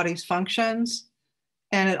regulates our body's functions.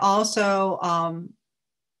 And it also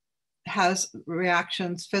has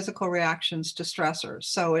physical reactions to stressors.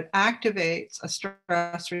 So it activates a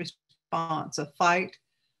stress response, a fight,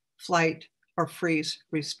 flight, or freeze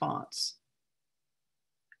response.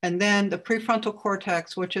 And then the prefrontal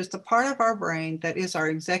cortex, which is the part of our brain that is our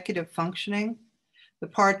executive functioning, the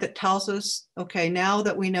part that tells us, okay, now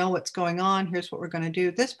that we know what's going on, here's what we're going to do.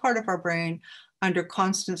 This part of our brain under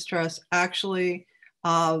constant stress actually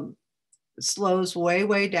slows way,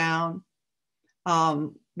 way down.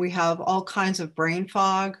 We have all kinds of brain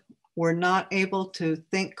fog We're not able to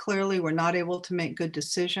think clearly. We're not able to make good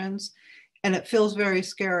decisions. And it feels very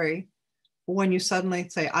scary when you suddenly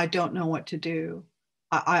say, I don't know what to do.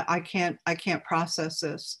 I can't process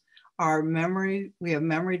this. Our memory, we have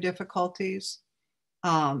memory difficulties.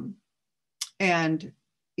 And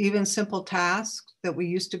even simple tasks that we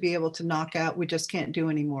used to be able to knock out, we just can't do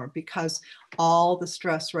anymore because all the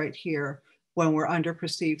stress right here when we're under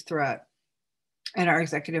perceived threat and our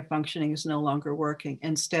executive functioning is no longer working.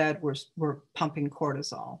 Instead, we're pumping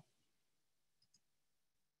cortisol.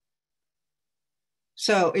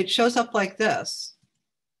 So it shows up like this: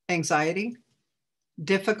 anxiety,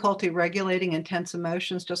 difficulty regulating intense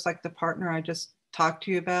emotions, just like the partner I just talked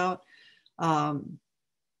to you about.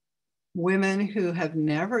 Women who have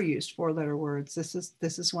never used four-letter words, this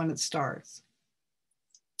is when it starts.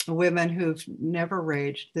 Women who've never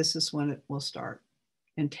raged, this is when it will start.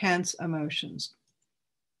 Intense emotions.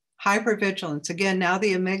 Hypervigilance. Again, now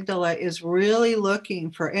the amygdala is really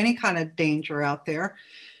looking for any kind of danger out there,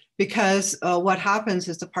 because what happens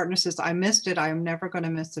is the partner says, I missed it. I am never going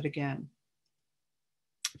to miss it again.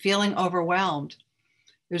 Feeling overwhelmed.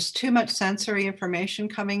 There's too much sensory information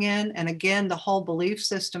coming in. And again, the whole belief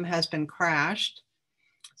system has been crashed.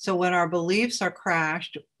 So when our beliefs are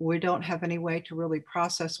crashed, we don't have any way to really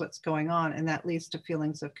process what's going on. And that leads to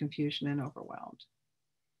feelings of confusion and overwhelmed.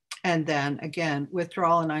 And then again,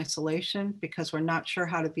 withdrawal and isolation, because we're not sure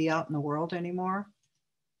how to be out in the world anymore.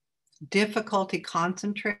 Difficulty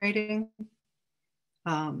concentrating,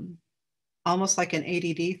 almost like an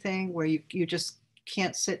ADD thing where you just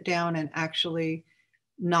can't sit down and actually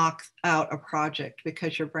knock out a project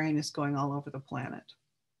because your brain is going all over the planet.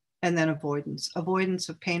 And then avoidance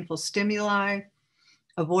of painful stimuli,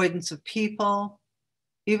 avoidance of people,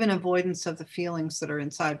 even avoidance of the feelings that are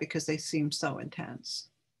inside because they seem so intense.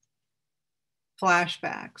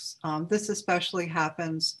 Flashbacks. This especially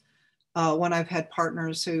happens when I've had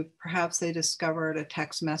partners who perhaps they discovered a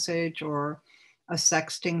text message or a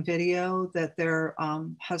sexting video that their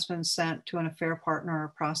husband sent to an affair partner or a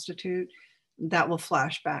prostitute. That will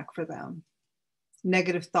flash back for them.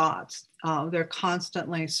 Negative thoughts. They're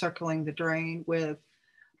constantly circling the drain with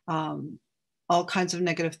all kinds of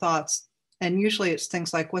negative thoughts. And usually it's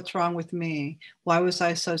things like, what's wrong with me? Why was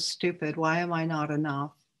I so stupid? Why am I not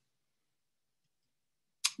enough?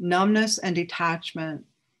 Numbness and detachment.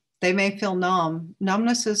 They may feel numb.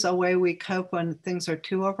 Numbness is a way we cope when things are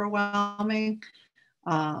too overwhelming.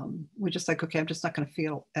 We're just like, okay, I'm just not going to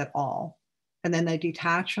feel at all. And then they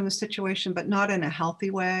detach from the situation, but not in a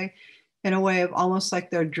healthy way, in a way of almost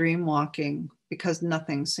like they're dream walking because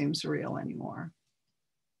nothing seems real anymore.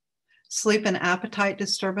 Sleep and appetite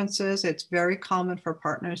disturbances. It's very common for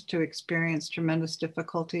partners to experience tremendous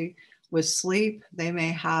difficulty with sleep. They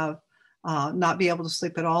may have not be able to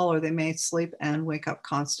sleep at all, or they may sleep and wake up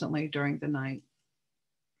constantly during the night.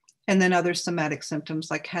 And then other somatic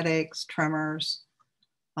symptoms like headaches, tremors,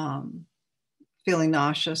 feeling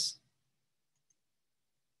nauseous.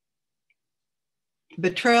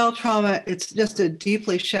 Betrayal trauma, it's just a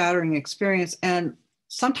deeply shattering experience. And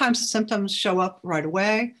sometimes symptoms show up right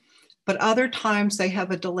away, but other times they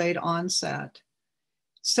have a delayed onset.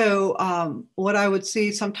 So what I would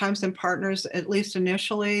see sometimes in partners, at least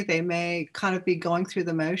initially, they may kind of be going through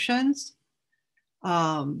the motions,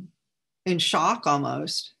 in shock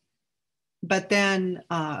almost. But then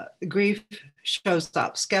grief shows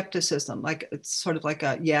up, skepticism, like it's sort of like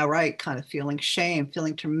a, yeah, right, kind of feeling, shame,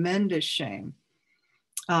 feeling tremendous shame.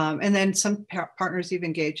 And then some partners even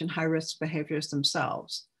engage in high-risk behaviors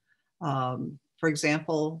themselves. For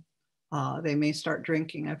example, they may start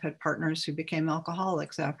drinking. I've had partners who became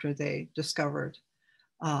alcoholics after they discovered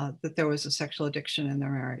that there was a sexual addiction in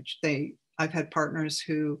their marriage. I've had partners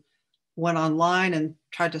who went online and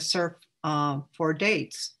tried to surf for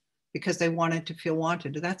dates because they wanted to feel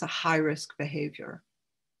wanted. That's a high-risk behavior.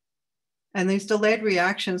 And these delayed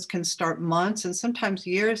reactions can start months and sometimes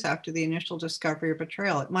years after the initial discovery of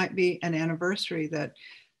betrayal. It might be an anniversary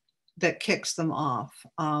that kicks them off.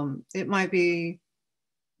 It might be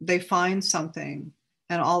they find something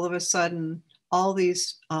and all of a sudden, all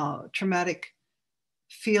these traumatic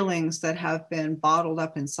feelings that have been bottled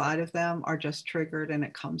up inside of them are just triggered and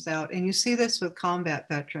it comes out. And you see this with combat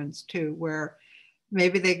veterans too, where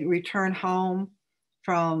maybe they return home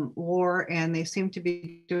from war and they seem to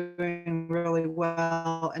be doing really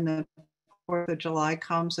well, and then 4th of July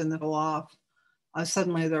comes and they go off.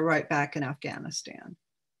 Suddenly they're right back in Afghanistan.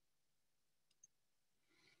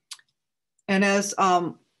 And as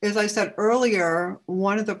I said earlier,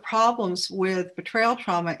 one of the problems with betrayal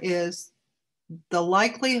trauma is the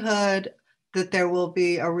likelihood that there will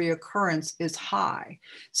be a reoccurrence is high.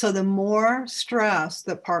 So the more stress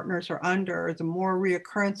that partners are under, the more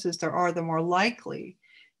reoccurrences there are, the more likely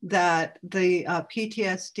that the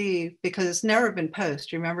PTSD, because it's never been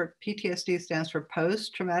post. Remember, PTSD stands for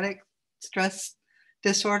post-traumatic stress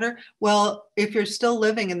disorder. Well, if you're still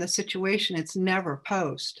living in the situation, it's never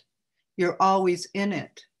post. You're always in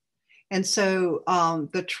it. And so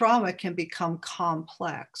the trauma can become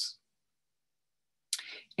complex.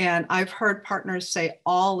 And I've heard partners say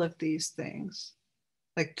all of these things.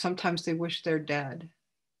 Like sometimes they wish they're dead.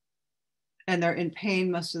 And they're in pain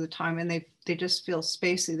most of the time. And they just feel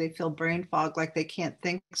spacey. They feel brain fog, like they can't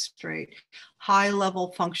think straight. High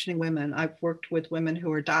level functioning women. I've worked with women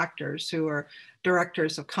who are doctors, who are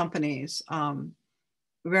directors of companies,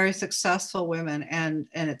 very successful women. And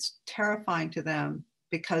it's terrifying to them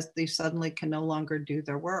because they suddenly can no longer do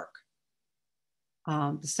their work.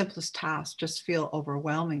 The simplest tasks just feel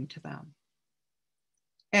overwhelming to them.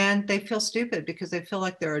 And they feel stupid because they feel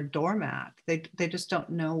like they're a doormat. They just don't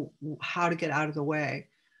know how to get out of the way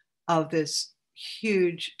of this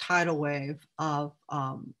huge tidal wave of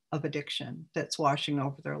addiction that's washing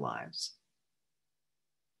over their lives.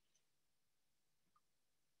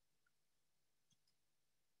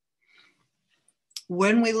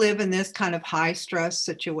 When we live in this kind of high stress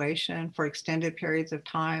situation for extended periods of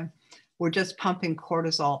time, we're just pumping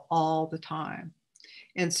cortisol all the time.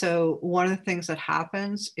 And so one of the things that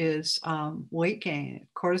happens is weight gain.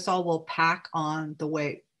 Cortisol will pack on the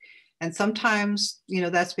weight. And sometimes,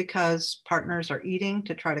 that's because partners are eating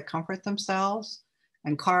to try to comfort themselves.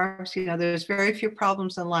 And carbs, there's very few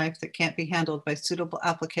problems in life that can't be handled by suitable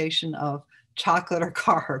application of chocolate or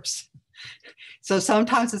carbs. So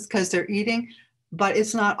sometimes it's because they're eating, but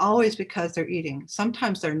it's not always because they're eating.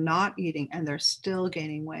 Sometimes they're not eating and they're still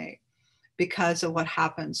gaining weight because of what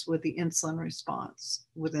happens with the insulin response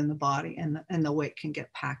within the body, and the weight can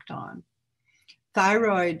get packed on.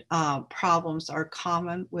 Thyroid problems are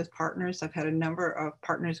common with partners. I've had a number of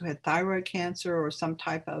partners who had thyroid cancer or some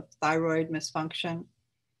type of thyroid misfunction,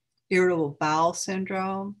 irritable bowel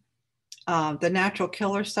syndrome. The natural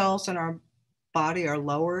killer cells in our body are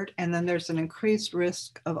lowered, and then there's an increased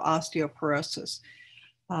risk of osteoporosis.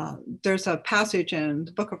 There's a passage in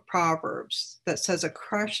the book of Proverbs that says a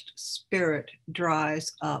crushed spirit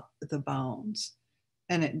dries up the bones.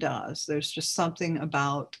 And it does. There's just something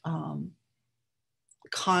about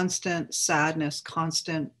constant sadness,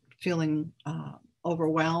 constant feeling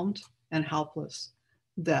overwhelmed and helpless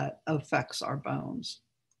that affects our bones.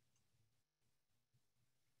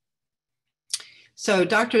 So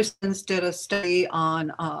Dr. Sims did a study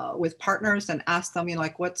on with partners and asked them,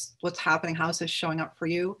 like, what's happening? How's this showing up for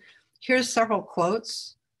you? Here's several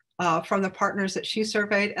quotes from the partners that she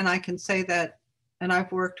surveyed. And I can say that, and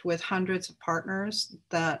I've worked with hundreds of partners,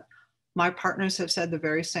 that my partners have said the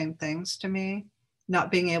very same things to me.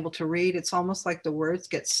 Not being able to read, it's almost like the words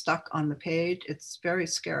get stuck on the page. It's very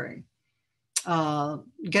scary.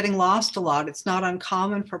 Getting lost a lot. It's not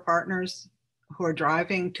uncommon for partners who are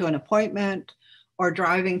driving to an appointment or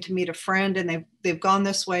driving to meet a friend, and they've gone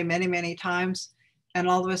this way many, many times, and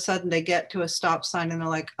all of a sudden they get to a stop sign and they're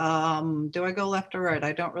like, do I go left or right?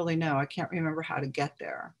 I don't really know. I can't remember how to get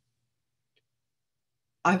there.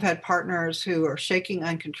 I've had partners who are shaking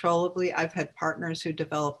uncontrollably. I've had partners who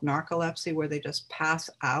develop narcolepsy where they just pass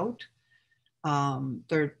out.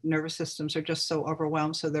 Their nervous systems are just so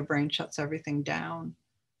overwhelmed, so their brain shuts everything down.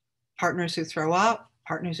 Partners who throw up,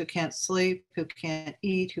 partners who can't sleep, who can't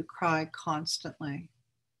eat, who cry constantly.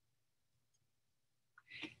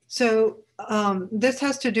 So this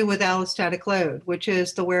has to do with allostatic load, which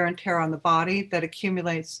is the wear and tear on the body that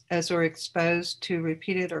accumulates as we're exposed to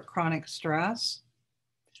repeated or chronic stress.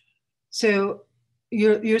 So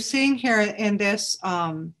you're seeing here in this,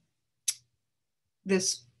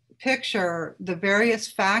 this picture the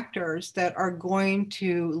various factors that are going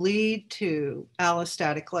to lead to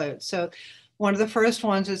allostatic load. So one of the first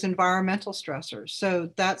ones is environmental stressors. So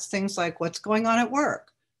that's things like what's going on at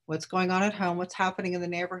work, what's going on at home, what's happening in the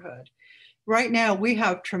neighborhood. Right now, we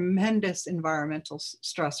have tremendous environmental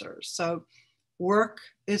stressors. So work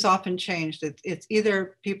is often changed. It's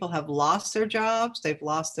either people have lost their jobs, they've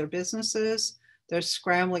lost their businesses, they're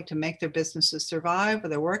scrambling to make their businesses survive, or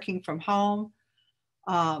they're working from home.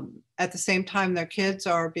 At the same time, their kids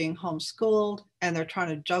are being homeschooled and they're trying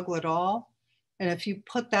to juggle it all. And if you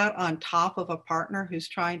put that on top of a partner who's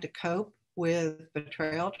trying to cope with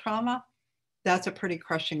betrayal trauma, that's a pretty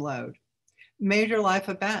crushing load. Major life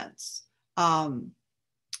events.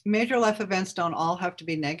 Major life events don't all have to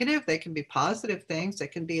be negative. They can be positive things. They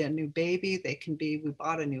can be a new baby. They can be, we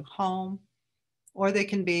bought a new home, or they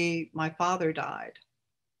can be, my father died.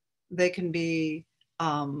 They can be,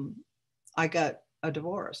 I got a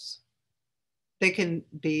divorce. They can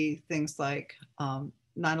be things like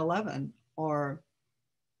 9/11 or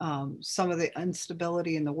some of the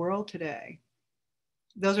instability in the world today.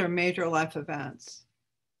 Those are major life events.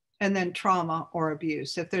 And then trauma or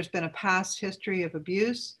abuse. If there's been a past history of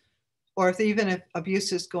abuse, or if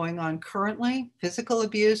abuse is going on currently, physical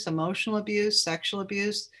abuse, emotional abuse, sexual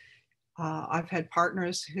abuse. I've had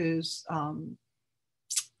partners whose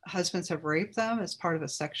husbands have raped them as part of a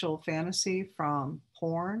sexual fantasy from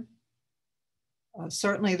porn.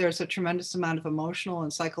 Certainly there's a tremendous amount of emotional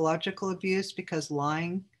and psychological abuse because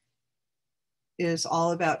lying is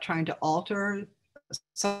all about trying to alter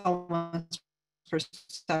someone's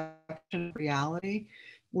perception of reality,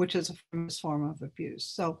 which is a form of abuse.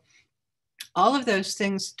 So all of those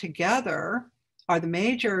things together are the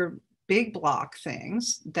major big block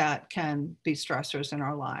things that can be stressors in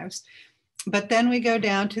our lives. But then we go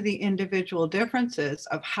down to the individual differences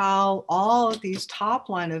of how all of these top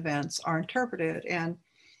line events are interpreted. And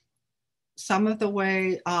some of the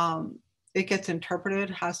way it gets interpreted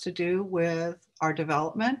has to do with our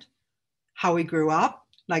development, how we grew up.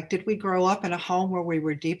 Like, did we grow up in a home where we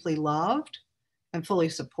were deeply loved and fully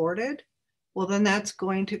supported? Well, then that's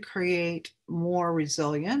going to create more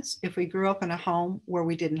resilience. If we grew up in a home where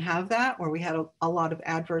we didn't have that, where we had a lot of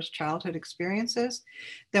adverse childhood experiences,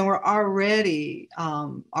 then we're already,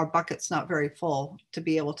 our bucket's not very full to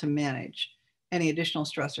be able to manage any additional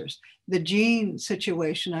stressors. The gene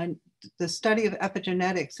situation and the study of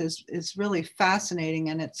epigenetics is really fascinating,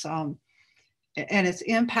 and it's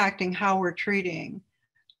impacting how we're treating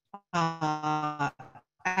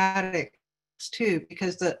addicts too,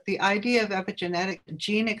 because the idea of epigenetic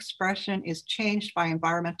gene expression is changed by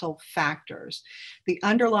environmental factors. The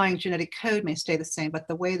underlying genetic code may stay the same, but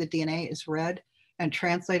the way the DNA is read and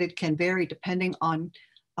translated can vary depending on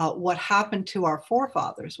what happened to our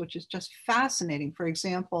forefathers, which is just fascinating. For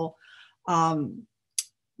example,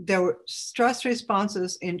 there were stress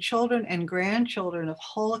responses in children and grandchildren of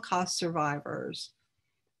Holocaust survivors,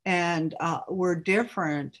 and were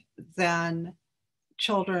different than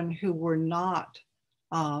children who were not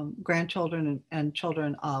grandchildren and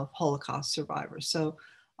children of Holocaust survivors. So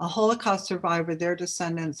a Holocaust survivor, their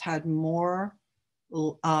descendants had more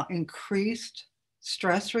increased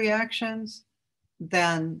stress reactions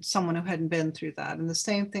than someone who hadn't been through that. And the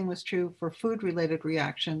same thing was true for food-related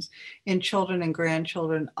reactions in children and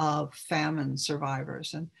grandchildren of famine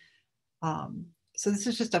survivors. And so this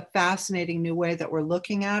is just a fascinating new way that we're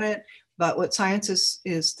looking at it. But what science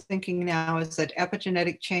is thinking now is that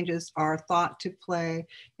epigenetic changes are thought to play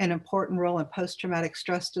an important role in post-traumatic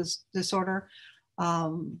stress disorder,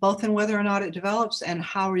 both in whether or not it develops and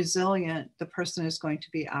how resilient the person is going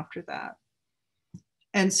to be after that.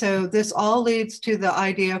 And so this all leads to the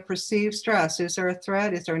idea of perceived stress. Is there a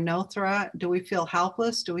threat? Is there no threat? Do we feel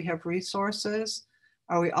helpless? Do we have resources?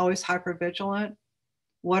 Are we always hypervigilant?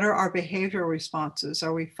 What are our behavioral responses?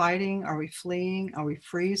 Are we fighting? Are we fleeing? Are we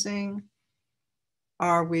freezing?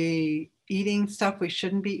 Are we eating stuff we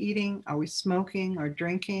shouldn't be eating? Are we smoking or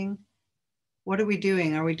drinking? What are we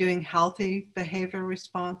doing? Are we doing healthy behavioral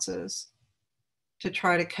responses to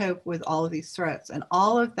try to cope with all of these threats? And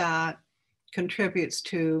all of that contributes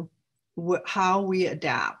to how we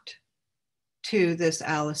adapt to this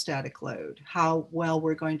allostatic load, how well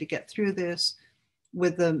we're going to get through this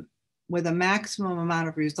with a maximum amount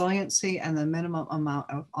of resiliency and the minimum amount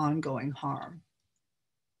of ongoing harm.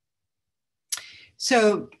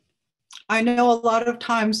 So I know a lot of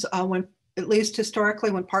times when, at least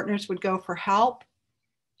historically, when partners would go for help,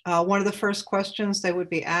 one of the first questions they would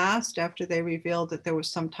be asked after they revealed that there was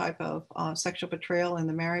some type of sexual betrayal in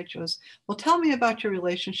the marriage was, well, tell me about your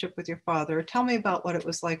relationship with your father, or tell me about what it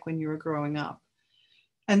was like when you were growing up.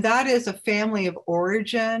 And that is a family of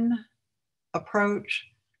origin approach,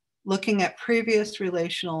 looking at previous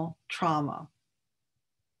relational trauma.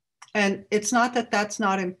 And it's not that that's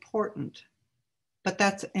not important, but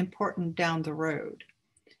that's important down the road.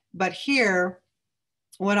 But here,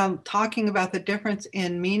 when I'm talking about the difference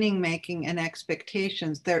in meaning making and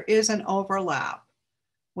expectations, there is an overlap.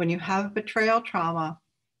 When you have betrayal trauma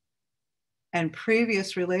and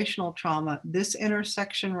previous relational trauma, this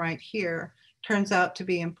intersection right here turns out to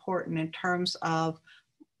be important in terms of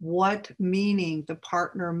what meaning the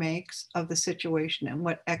partner makes of the situation and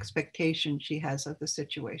what expectation she has of the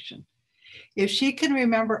situation. If she can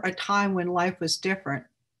remember a time when life was different,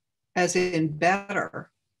 as in better,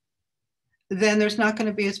 then there's not going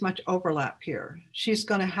to be as much overlap here. She's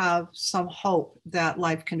going to have some hope that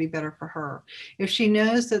life can be better for her. If she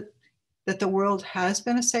knows that the world has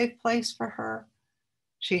been a safe place for her,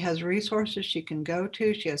 she has resources she can go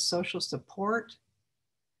to, she has social support,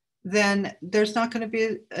 then there's not going to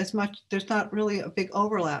be as much, there's not really a big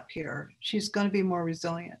overlap here. She's going to be more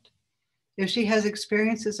resilient. If she has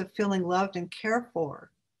experiences of feeling loved and cared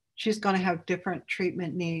for, she's going to have different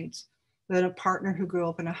treatment needs than a partner who grew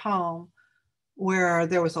up in a home where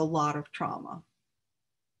there was a lot of trauma.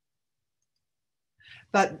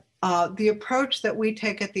 But the approach that we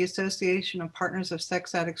take at the Association of Partners of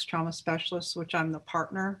Sex Addicts Trauma Specialists, which I'm the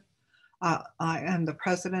partner, I am the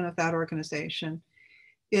president of that organization,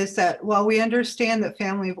 is that while we understand that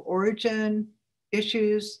family of origin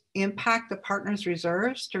issues impact the partner's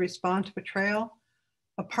reserves to respond to betrayal,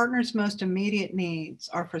 a partner's most immediate needs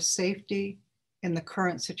are for safety in the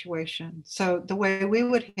current situation. So the way we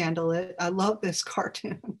would handle it, I love this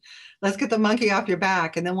cartoon. Let's get the monkey off your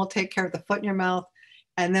back and then we'll take care of the foot in your mouth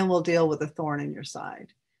and then we'll deal with the thorn in your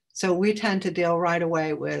side. So we tend to deal right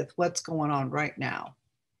away with what's going on right now.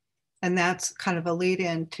 And that's kind of a lead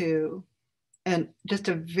into, and just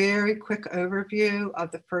a very quick overview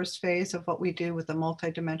of the first phase of what we do with the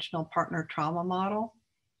multidimensional partner trauma model.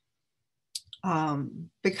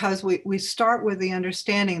 Because we start with the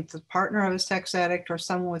understanding that the partner of a sex addict or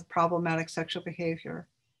someone with problematic sexual behavior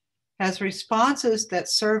has responses that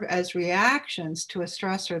serve as reactions to a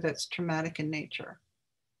stressor that's traumatic in nature.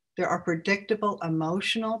 There are predictable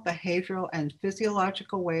emotional, behavioral, and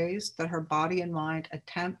physiological ways that her body and mind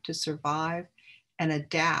attempt to survive and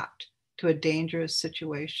adapt to a dangerous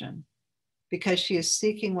situation because she is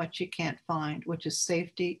seeking what she can't find, which is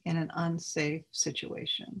safety in an unsafe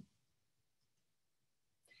situation.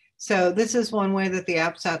 So this is one way that the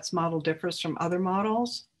APSATS model differs from other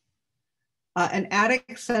models. An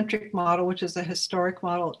addict-centric model, which is a historic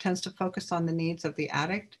model, tends to focus on the needs of the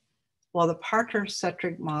addict, while the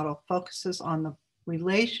partner-centric model focuses on the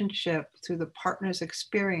relationship through the partner's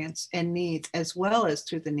experience and needs, as well as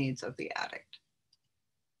through the needs of the addict.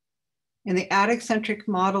 In the addict-centric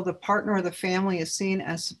model, the partner or the family is seen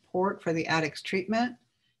as support for the addict's treatment,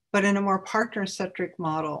 but in a more partner-centric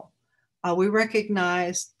model, we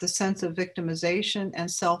recognize the sense of victimization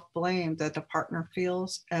and self-blame that the partner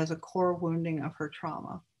feels as a core wounding of her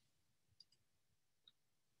trauma.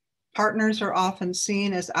 Partners are often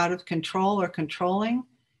seen as out of control or controlling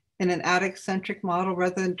in an addict-centric model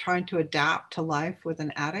rather than trying to adapt to life with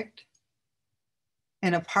an addict.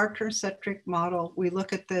 In a partner-centric model, we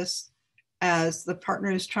look at this as the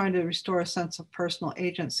partner is trying to restore a sense of personal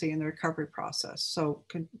agency in the recovery process. So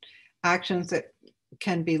actions that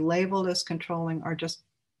can be labeled as controlling are just,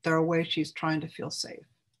 there are ways she's trying to feel safe.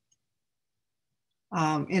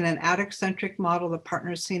 In an addict-centric model, the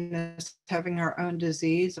partner is seen as having her own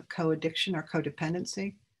disease of co-addiction or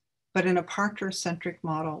codependency. But in a partner-centric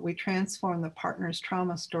model, we transform the partner's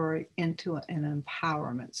trauma story into an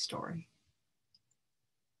empowerment story.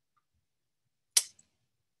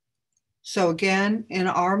 So again, in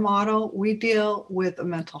our model, we deal with the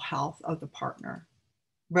mental health of the partner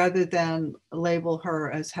rather than label her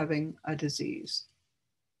as having a disease.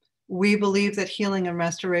 We believe that healing and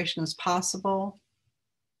restoration is possible.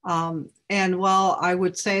 And while I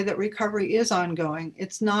would say that recovery is ongoing,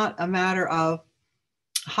 it's not a matter of,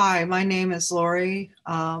 hi, my name is Laurie.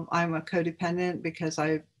 I'm a codependent because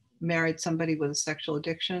I married somebody with a sexual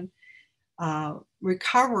addiction.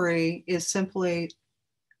 Recovery is simply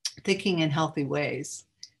thinking in healthy ways.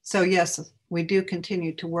 So yes, we do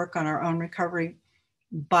continue to work on our own recovery,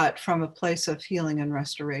 but from a place of healing and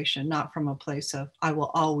restoration, not from a place of, I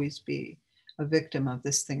will always be a victim of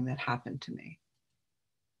this thing that happened to me.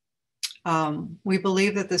 We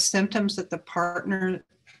believe that the symptoms that the partner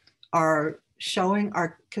are showing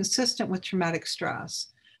are consistent with traumatic stress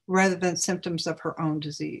rather than symptoms of her own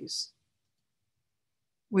disease.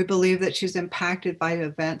 We believe that she's impacted by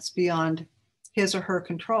events beyond his or her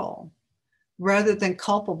control rather than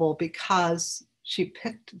culpable because she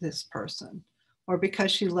picked this person or because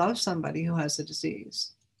she loves somebody who has a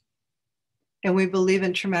disease. And we believe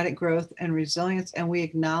in traumatic growth and resilience, and we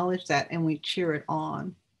acknowledge that and we cheer it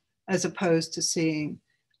on, as opposed to seeing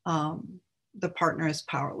the partner as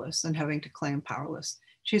powerless and having to claim powerless.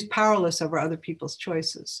 She's powerless over other people's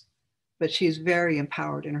choices, but she's very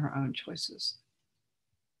empowered in her own choices.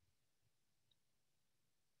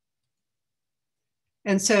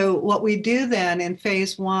 And so what we do then in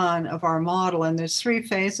phase one of our model, and there's 3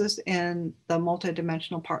 phases in the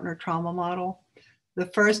multidimensional partner trauma model. The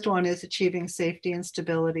first one is achieving safety and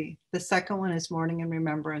stability. The second one is mourning and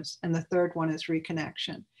remembrance. And the third one is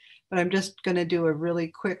reconnection. But I'm just going to do a really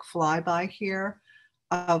quick flyby here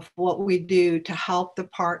of what we do to help the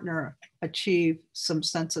partner achieve some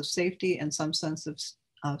sense of safety and some sense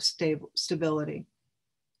of stability.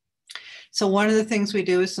 So one of the things we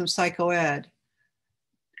do is some psychoed,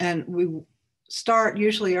 and we start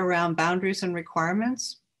usually around boundaries and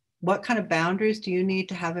requirements. What kind of boundaries do you need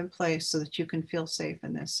to have in place so that you can feel safe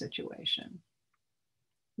in this situation?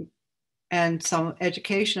 And some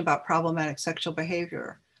education about problematic sexual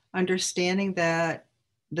behavior, understanding that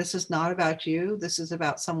this is not about you, this is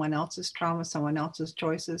about someone else's trauma, someone else's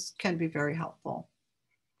choices, can be very helpful.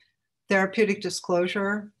 Therapeutic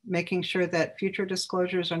disclosure, making sure that future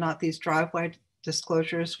disclosures are not these drive-by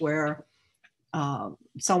disclosures where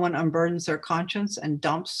someone unburdens their conscience and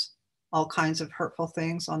dumps all kinds of hurtful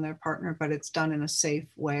things on their partner, but it's done in a safe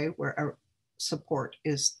way where support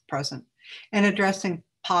is present. And addressing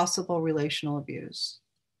possible relational abuse.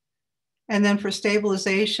 And then for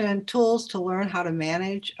stabilization, tools to learn how to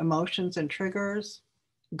manage emotions and triggers,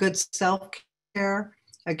 good self-care.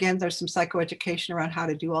 Again, there's some psychoeducation around how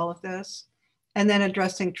to do all of this. And then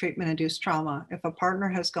addressing treatment-induced trauma. If a partner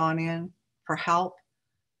has gone in for help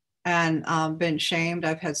and been shamed,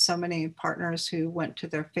 I've had so many partners who went to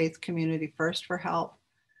their faith community first for help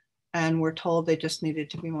and were told they just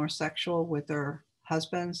needed to be more sexual with their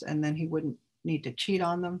husbands and then he wouldn't need to cheat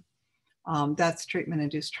on them. That's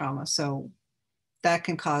treatment-induced trauma. So that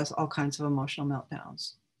can cause all kinds of emotional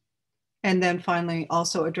meltdowns. And then finally,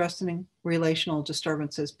 also addressing relational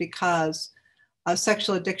disturbances, because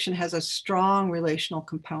sexual addiction has a strong relational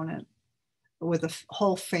component with a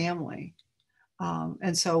whole family.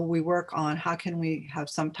 And so we work on how can we have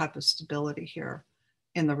some type of stability here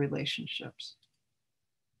in the relationships.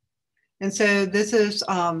 And so this is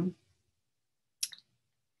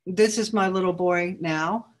my little boy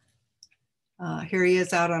now. Here he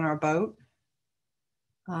is out on our boat,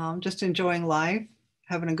 just enjoying life,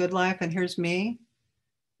 having a good life. And here's me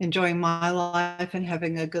enjoying my life and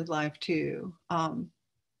having a good life too.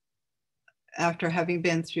 After having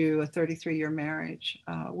been through a 33-year marriage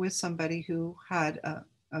with somebody who had a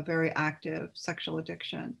very active sexual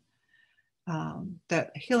addiction,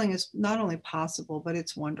 that healing is not only possible, but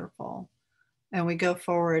it's wonderful. And we go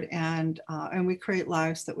forward and we create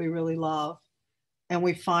lives that we really love. And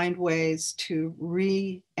we find ways to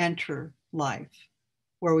re-enter life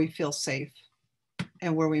where we feel safe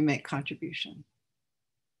and where we make contribution.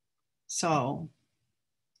 So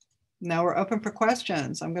now we're open for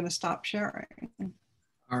questions. I'm going to stop sharing.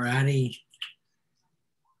 All righty.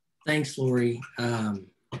 Thanks, Laurie.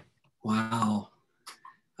 Wow.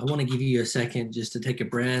 I want to give you a second just to take a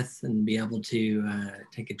breath and be able to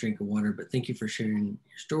take a drink of water, but thank you for sharing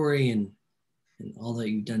your story and all that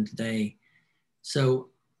you've done today. So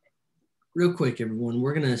real quick, everyone,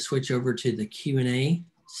 we're going to switch over to the Q&A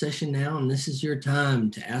session now, and this is your time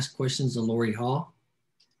to ask questions of Laurie Hall.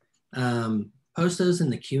 Post those in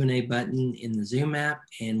the Q&A button in the Zoom app,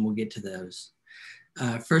 and we'll get to those.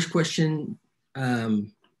 First question,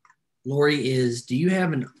 Laurie, is do you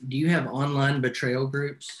have online betrayal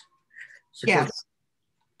groups? Yes,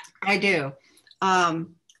 I do.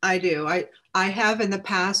 I do. I have in the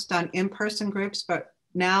past done in-person groups, but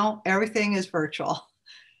now everything is virtual.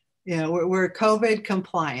 You know, we're COVID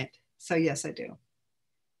compliant. So yes, I do.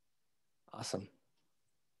 Awesome.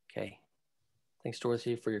 Okay. Thanks,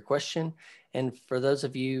 Dorothy, for your question. And for those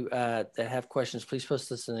of you that have questions, please post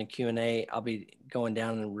this in the Q&A. I'll be going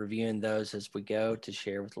down and reviewing those as we go to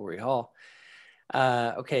share with Laurie Hall.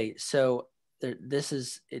 Okay, so this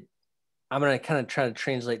is it. I'm going to kind of try to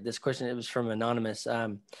translate this question. It was from Anonymous.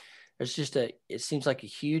 There's just it seems like a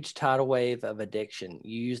huge tidal wave of addiction.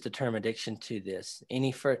 You use the term addiction to this.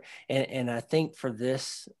 And I think for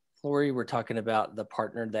this, Laurie, we're talking about the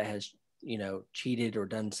partner that has, cheated or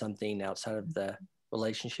done something outside of the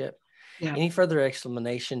relationship. Yeah. Any further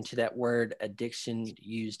explanation to that word addiction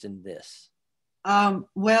used in this?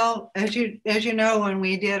 Well, as you know, when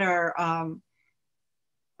we did our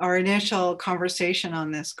initial conversation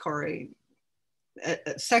on this, Corey,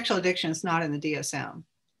 sexual addiction is not in the DSM.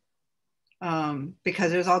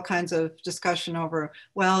 Because there's all kinds of discussion over,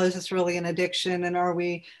 well, is this really an addiction? And are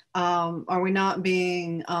we not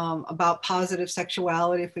being about positive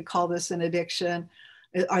sexuality if we call this an addiction?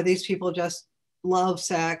 Are these people just love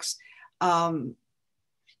sex? But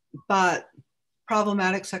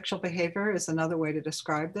problematic sexual behavior is another way to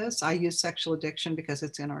describe this. I use sexual addiction because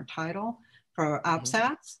it's in our title for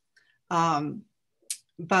APSATs.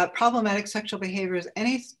 But problematic sexual behavior is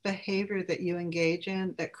any behavior that you engage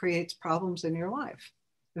in that creates problems in your life.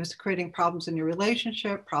 If it's creating problems in your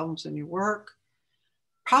relationship, problems in your work,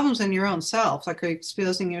 problems in your own self, like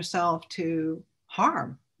exposing yourself to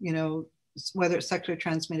harm, whether it's sexually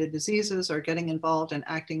transmitted diseases or getting involved and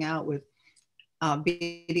acting out with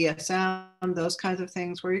BDSM, those kinds of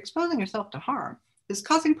things where you're exposing yourself to harm. is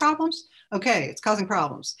causing problems. Okay, it's causing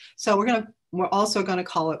problems. So we're also going to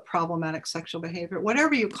call it problematic sexual behavior.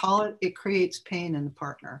 Whatever you call it, it creates pain in the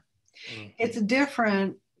partner. Mm-hmm. It's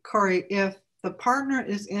different, Corey, if the partner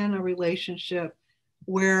is in a relationship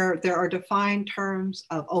where there are defined terms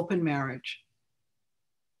of open marriage.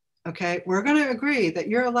 Okay, we're going to agree that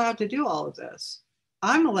you're allowed to do all of this.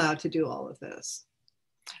 I'm allowed to do all of this.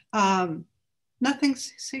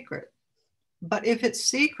 Nothing's secret. But if it's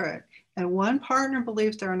secret and one partner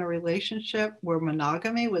believes they're in a relationship where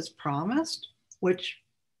monogamy was promised, which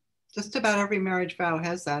just about every marriage vow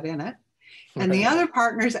has that in it, and the other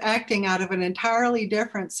partner's acting out of an entirely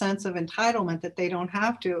different sense of entitlement that they don't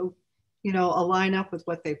have to, align up with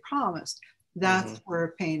what they promised, that's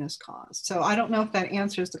where pain is caused. So I don't know if that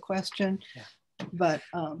answers the question, but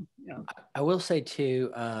I will say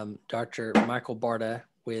too, Dr. Michael Barta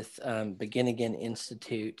with Begin Again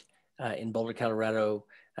Institute in Boulder, Colorado,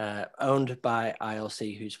 owned by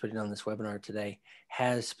ILC, who's putting on this webinar today,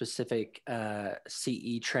 has specific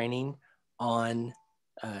CE training on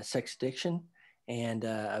sex addiction, and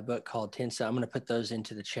a book called 10. So I'm going to put those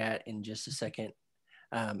into the chat in just a second.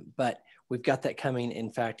 But we've got that coming,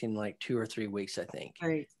 in fact, in like 2 or 3 weeks, I think.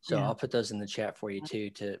 Great. So I'll put those in the chat for you too.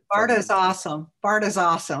 Barta's awesome. Barta's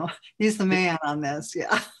awesome. He's the man on this.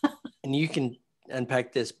 Yeah. And you can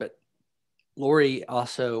unpack this, but Laurie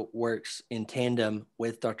also works in tandem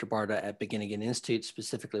with Dr. Barta at Begin Again Institute,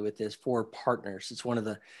 specifically with this for partners. It's one of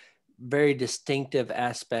the very distinctive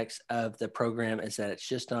aspects of the program, is that it's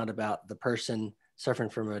just not about the person suffering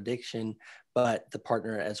from addiction, but the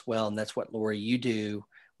partner as well. And that's what, Laurie, you do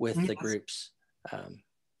with the groups,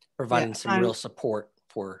 providing some real support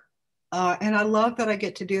for. And I love that I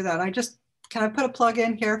get to do that. Can I put a plug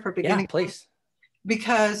in here for Beginning? Yeah, please.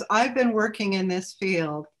 Because I've been working in this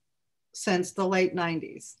field since the late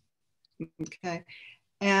 90s. Okay.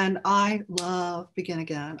 And I love Begin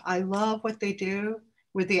Again. I love what they do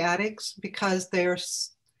with the addicts because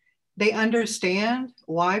they understand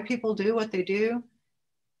why people do what they do,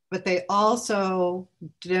 but they also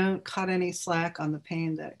don't cut any slack on the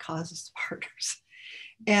pain that it causes the partners.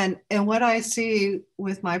 And what I see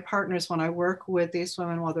with my partners when I work with these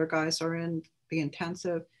women while their guys are in the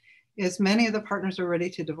intensive is many of the partners are ready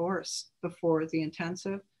to divorce before the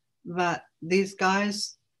intensive, but these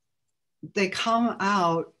guys, they come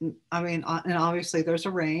out, I mean, and obviously there's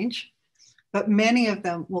a range, but many of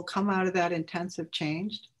them will come out of that intensive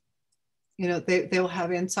changed. They'll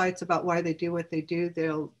have insights about why they do what they do.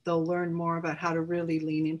 They'll learn more about how to really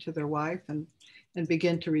lean into their wife and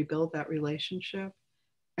begin to rebuild that relationship.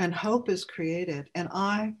 And hope is created. And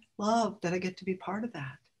I love that I get to be part of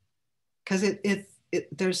that, because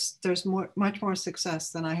there's much more success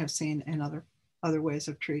than I have seen in other ways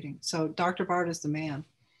of treating. So Dr. Bart is the man.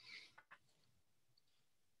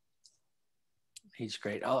 He's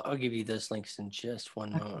great. I'll give you those links in just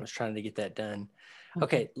one moment. I was trying to get that done.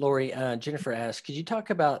 Okay, Laurie, Jennifer asked, could you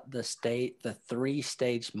talk about the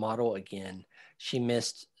 3-stage model again? She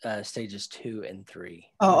missed stages 2 and 3.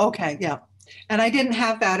 Oh, okay, yeah. And I didn't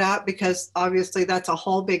have that up because obviously that's a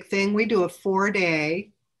whole big thing. We do a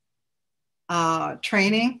 4-day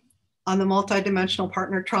training on the multidimensional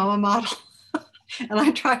partner trauma model. And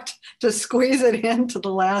I tried to squeeze it into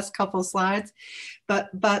the last couple slides. But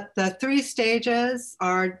the 3 stages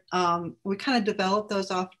are, we kind of developed those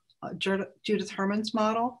off Judith Herman's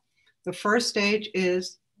model. The first stage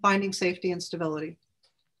is finding safety and stability.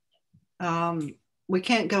 We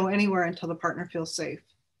can't go anywhere until the partner feels safe,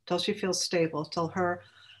 till she feels stable, till her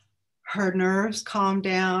nerves calm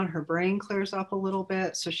down, her brain clears up a little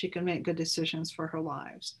bit so she can make good decisions for her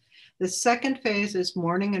lives. The second phase is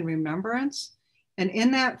mourning and remembrance. And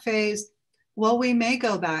in that phase, well, we may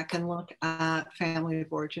go back and look at family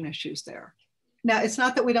of origin issues there. Now, it's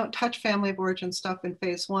not that we don't touch family of origin stuff in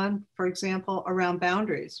phase 1, for example, around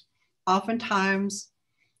boundaries. Oftentimes,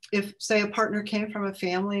 if, say, a partner came from a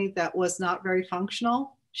family that was not very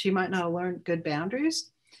functional, she might not have learned good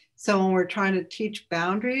boundaries. So when we're trying to teach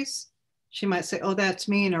boundaries, she might say, oh, that's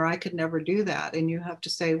mean, or I could never do that. And you have to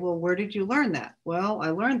say, well, where did you learn that? Well, I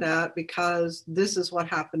learned that because this is what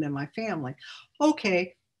happened in my family.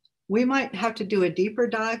 Okay, we might have to do a deeper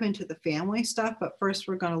dive into the family stuff, but first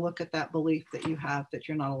we're going to look at that belief that you have that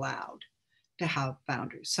you're not allowed to have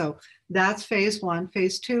boundaries. So that's phase 1.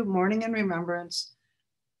 Phase 2, mourning and remembrance,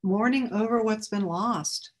 mourning over what's been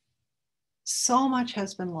lost. So much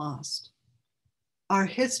has been lost. Our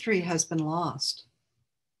history has been lost.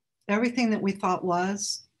 Everything that we thought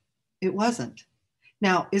was, it wasn't.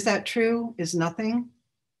 Now, is that true? Is nothing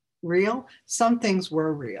real? Some things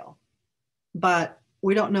were real, but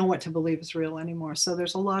we don't know what to believe is real anymore. So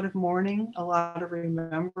there's a lot of mourning, a lot of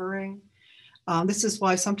remembering. This is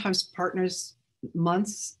why sometimes partners,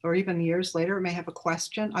 months or even years later, may have a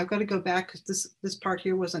question. I've got to go back because this part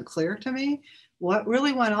here wasn't clear to me. What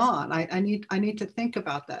really went on? I need to think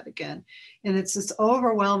about that again. And it's this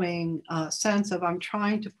overwhelming sense of I'm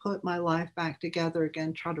trying to put my life back together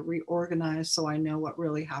again, try to reorganize so I know what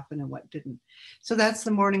really happened and what didn't. So that's the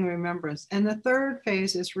mourning remembrance. And the third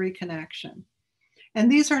phase is reconnection.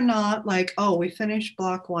 And these are not like, oh, we finish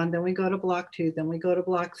block 1, then we go to block 2, then we go to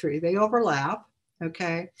block 3. They overlap,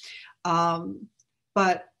 okay?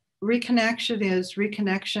 But reconnection is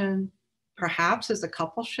reconnection perhaps as a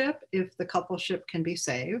coupleship, if the coupleship can be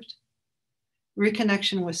saved.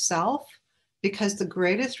 Reconnection with self, because the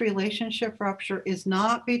greatest relationship rupture is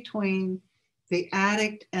not between the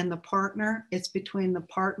addict and the partner, it's between the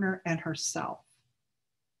partner and herself.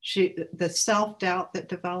 The self-doubt that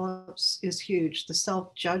develops is huge. The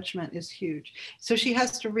self-judgment is huge. So she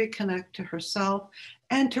has to reconnect to herself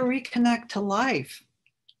and to reconnect to life.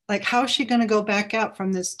 Like, how is she going to go back out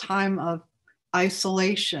from this time of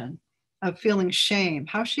isolation, of feeling shame?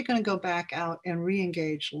 How is she going to go back out and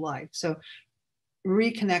re-engage life? So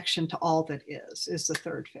reconnection to all that is the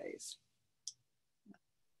third phase.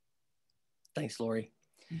 Thanks, Laurie.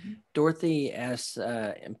 Mm-hmm. Dorothy asked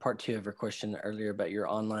in part 2 of her question earlier about your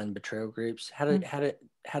online betrayal groups. How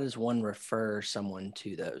does one refer someone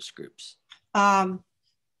to those groups?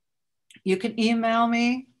 You can email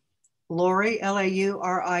me, Laurie,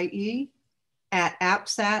 Laurie, at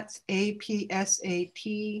APSATS,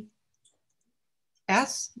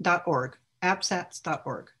 APSATS.org,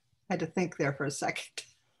 APSATS.org. I had to think there for a second.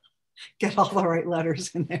 Get all the right letters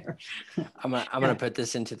in there. I'm going to put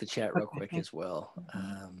this into the chat real quick as well.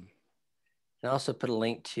 And also put a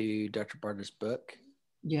link to Dr. Barta's book.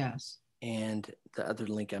 Yes. And the other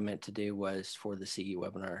link I meant to do was for the CE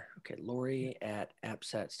webinar. Okay, Laurie at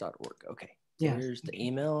apsats.org. Okay, so yes. Here's the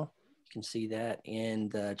email. You can see that in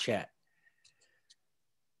the chat.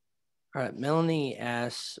 All right, Melanie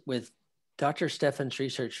asks, with Dr. Stephan's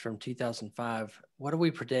research from 2005, what do we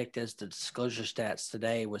predict as the disclosure stats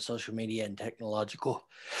today with social media and technological?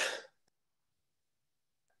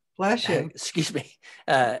 Bless you. Excuse me.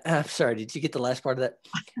 I'm sorry. Did you get the last part of that?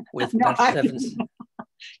 With No, Dr. Stephan's?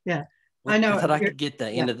 Yeah, I know. I thought I could get the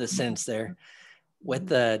end of the sentence there. With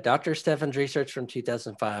Dr. Stephan's research from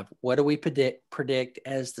 2005, what do we predict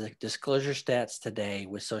as the disclosure stats today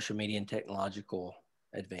with social media and technological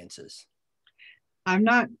advances? I'm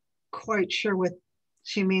not quite sure what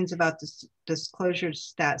she means about this disclosure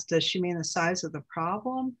stats. Does she mean the size of the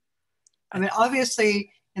problem? I mean,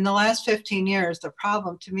 obviously, in the last 15 years, the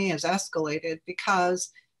problem to me has escalated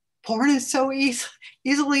because porn is so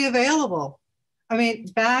easily available. I mean,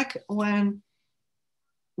 back when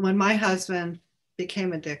my husband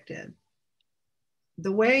became addicted,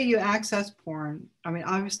 the way you access porn, I mean,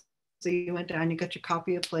 obviously you went down, you got your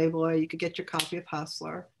copy of Playboy, you could get your copy of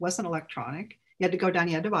Hustler. It wasn't electronic. You had to go down,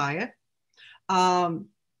 you had to buy it.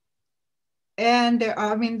 And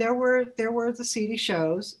there were the seedy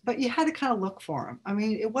shows, but you had to kind of look for them. I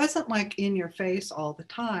mean, it wasn't like in your face all the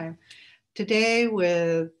time. Today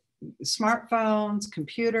with smartphones,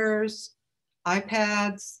 computers,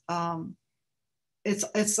 iPads,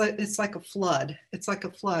 it's like a flood. It's like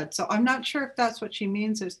a flood. So I'm not sure if that's what she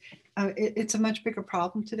means. It's a much bigger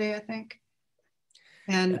problem today, I think.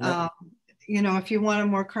 And if you want a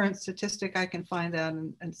more current statistic, I can find that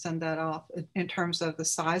and send that off in terms of the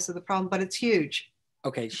size of the problem. But it's huge.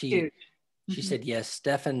 Okay, she said yes.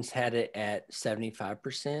 Stephan's had it at 75%.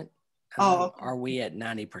 Okay. Are we at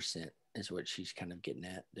 90%? Is what she's kind of getting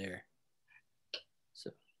at there.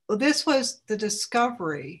 So, well, this was the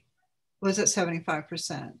discovery. Was at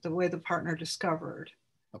 75%, the way the partner discovered.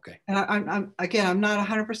 Okay. And I'm not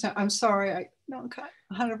 100%. I'm sorry. No,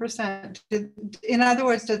 100%. In other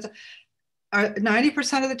words,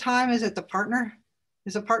 90% of the time, is it the partner?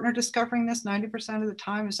 Is a partner discovering this 90% of the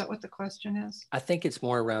time? Is that what the question is? I think it's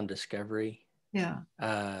more around discovery. Yeah.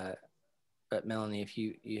 But Melanie, if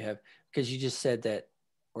you have, because you just said that,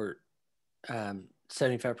 or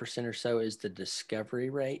 75% or so is the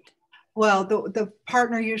discovery rate. Well, the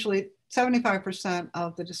partner usually 75%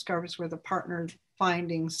 of the discoveries were the partner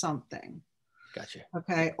finding something. Gotcha.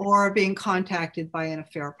 Okay. Or being contacted by an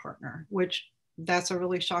affair partner, which that's a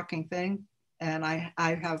really shocking thing. And I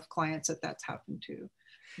have clients that's happened to.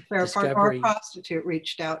 Affair partner or a prostitute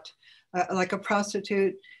reached out, like a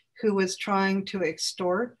prostitute who was trying to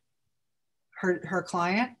extort her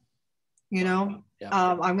client. I'm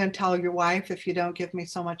going to tell your wife if you don't give me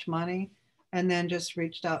so much money, and then just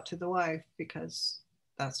reached out to the wife because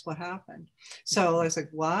that's what happened. So I was like,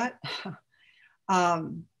 what?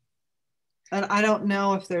 And I don't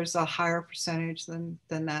know if there's a higher percentage than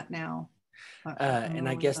that now. And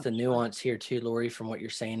I guess the nuance here too, Laurie, from what you're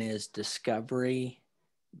saying is discovery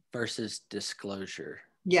versus disclosure.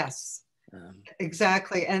 Yes,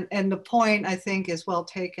 exactly. And the point I think is well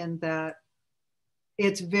taken, that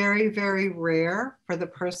it's very, very rare for the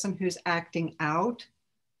person who's acting out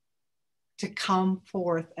to come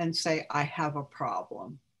forth and say, I have a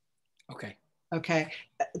problem. Okay. Okay.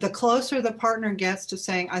 The closer the partner gets to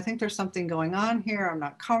saying, I think there's something going on here, I'm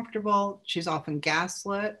not comfortable, she's often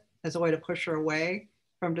gaslit as a way to push her away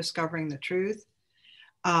from discovering the truth.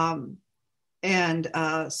 So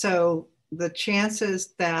the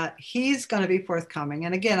chances that he's going to be forthcoming,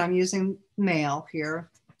 and again, I'm using male here,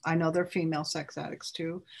 I know they're female sex addicts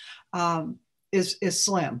too, is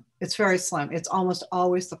slim. It's very slim. It's almost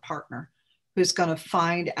always the partner who's going to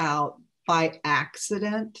find out by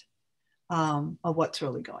accident of what's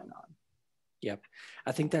really going on. Yep.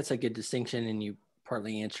 I think that's a good distinction, and you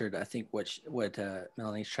partly answered, I think, what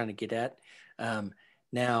Melanie's trying to get at.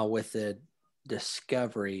 Now, with the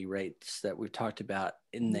discovery rates that we've talked about,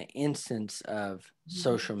 in the instance of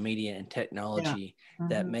social media and technology,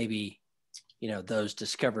 that maybe, those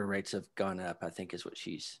discovery rates have gone up, I think is what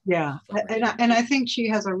she's. Yeah. And I think she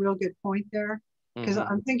has a real good point there, because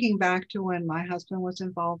I'm thinking back to when my husband was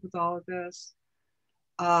involved with all of this.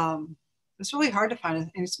 It's really hard to find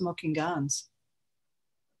any smoking guns,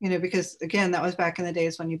 because again, that was back in the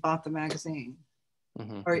days when you bought the magazine,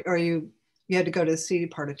 or you had to go to the seedy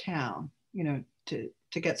part of town, to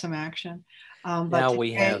get some action. But now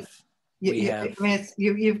today,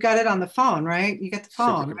 you've got it on the phone, right? You get the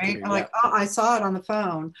phone, right? I'm like, oh, I saw it on the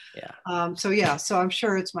phone. Yeah. So I'm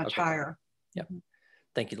sure it's much higher. Yep.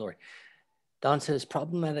 Thank you, Laurie. Don says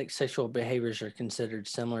problematic sexual behaviors are considered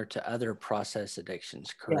similar to other process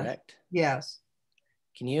addictions, correct? Yes.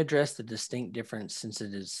 Can you address the distinct difference, since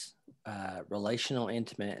it is relational,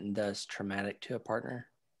 intimate, and thus traumatic to a partner?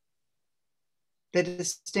 The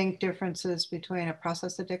distinct differences between a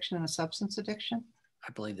process addiction and a substance addiction?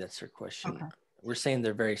 I believe that's her question. Okay. We're saying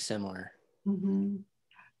they're very similar.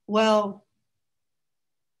 Well,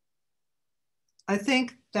 I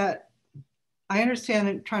think that I understand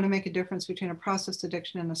that trying to make a difference between a process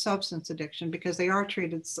addiction and a substance addiction, because they are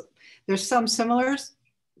treated, there's some similarities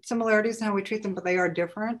in how we treat them, but they are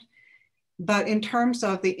different. But in terms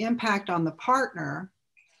of the impact on the partner,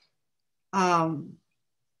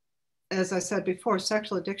 as I said before,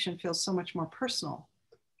 sexual addiction feels so much more personal,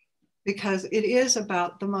 because it is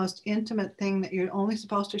about the most intimate thing that you're only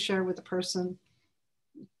supposed to share with the person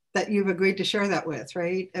that you've agreed to share that with,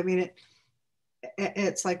 right? I mean,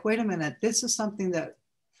 it's like, wait a minute, this is something that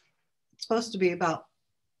it's supposed to be about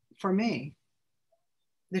for me,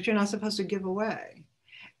 that you're not supposed to give away.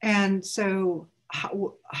 And so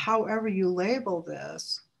however you label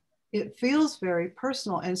this, it feels very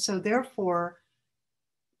personal. And so therefore,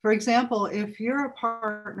 for example, if you're a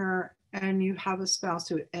partner and you have a spouse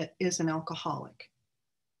who is an alcoholic,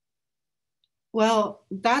 well,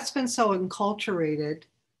 that's been so enculturated,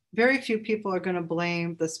 very few people are going to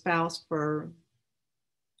blame the spouse for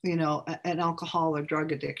an alcohol or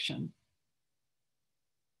drug addiction,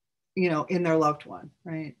 in their loved one,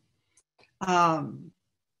 right?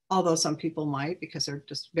 Although some people might, because they're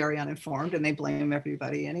just very uninformed and they blame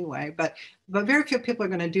everybody anyway. But very few people are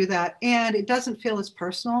going to do that, and it doesn't feel as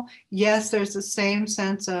personal. Yes, there's the same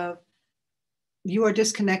sense of you are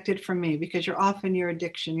disconnected from me because you're off in your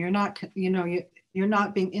addiction. You're not, you're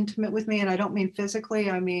not being intimate with me, and I don't mean physically.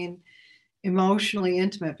 I mean emotionally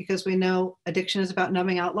intimate, because we know addiction is about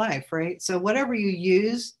numbing out life, right? So whatever you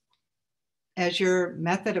use as your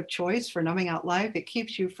method of choice for numbing out life, it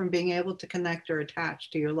keeps you from being able to connect or attach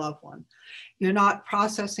to your loved one. You're not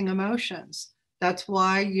processing emotions. That's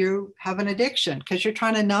why you have an addiction, because you're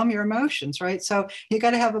trying to numb your emotions, right? So you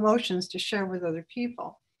got to have emotions to share with other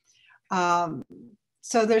people.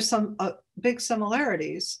 So there's some big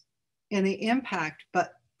similarities in the impact,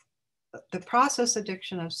 but the process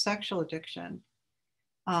addiction of sexual addiction,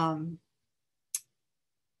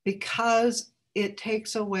 because it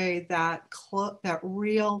takes away that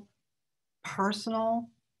real personal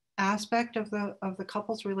aspect of the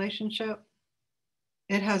couple's relationship,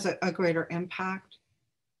 it has a greater impact.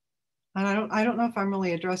 And I don't know if I'm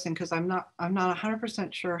really addressing, because I'm not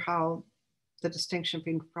 100% sure how the distinction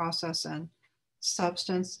between process and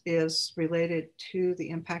substance is related to the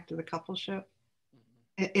impact of the coupleship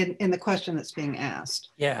in the question that's being asked.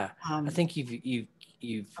 Yeah, I think you've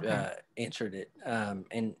answered it.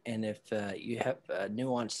 And if you have a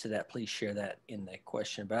nuance to that, please share that in the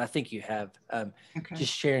question. But I think you have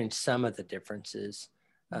just sharing some of the differences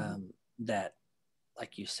that,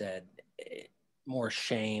 like you said, more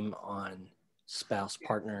shame on spouse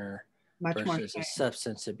partner Much more versus a shame.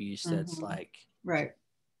 substance abuse that's Mhm. like, Right.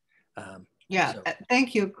 um, Yeah. so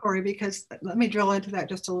Thank you, Corey, because let me drill into that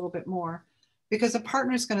just a little bit more. Because a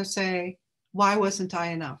partner is going to say, why wasn't I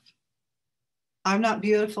enough? I'm not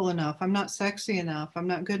beautiful enough. I'm not sexy enough. I'm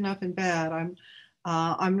not good enough in bed.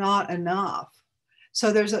 I'm not enough.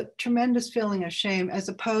 So there's a tremendous feeling of shame, as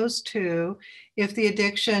opposed to if the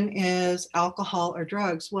addiction is alcohol or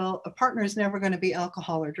drugs. Well, a partner is never going to be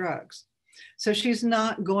alcohol or drugs. So she's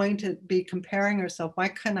not going to be comparing herself. Why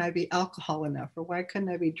couldn't I be alcohol enough? Or why couldn't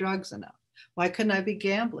I be drugs enough? Why couldn't I be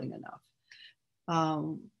gambling enough?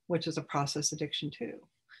 Which is a process addiction too,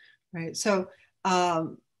 right?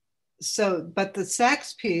 Um, but the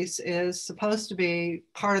sex piece is supposed to be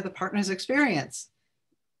part of the partner's experience.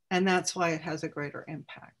 And that's why it has a greater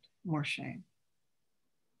impact, more shame.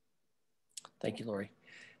 thank you, Laurie.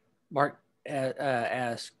 Mark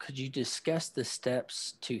asked, could you discuss the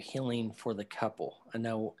steps to healing for the couple? I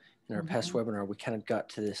know in our past webinar, we kind of got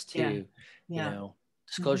to this too. Yeah. You know,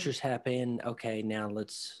 disclosures happen. Okay, now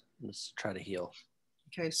let's try to heal.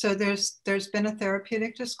 Okay, so there's been a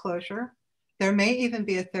therapeutic disclosure. There may even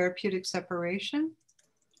be a therapeutic separation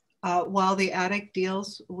while the addict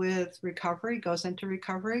deals with recovery, goes into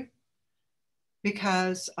recovery,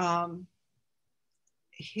 because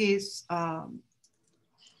he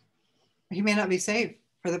may not be safe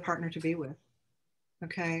for the partner to be with.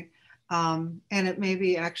 Okay, and it may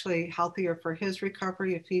be actually healthier for his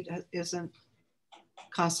recovery if he isn't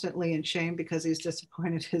constantly in shame because he's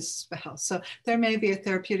disappointed his spouse. So there may be a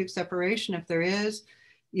therapeutic separation. If there is,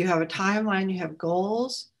 you have a timeline, you have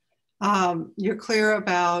goals, you're clear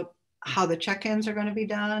about how the check-ins are going to be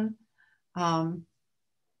done.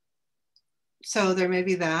 So there may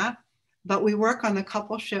be that, but we work on the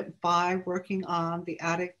coupleship by working on the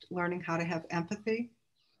addict learning how to have empathy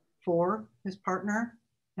for his partner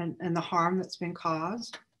and the harm that's been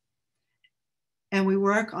caused. And we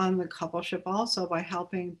work on the coupleship also by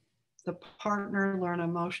helping the partner learn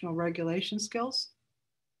emotional regulation skills,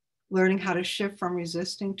 learning how to shift from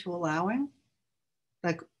resisting to allowing.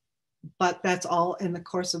 But that's all in the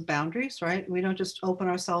course of boundaries, right? We don't just open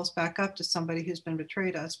ourselves back up to somebody who's been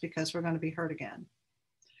betrayed us because we're going to be hurt again.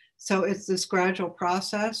 So it's this gradual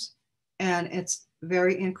process, and it's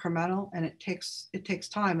very incremental, and it takes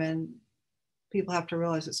time, and people have to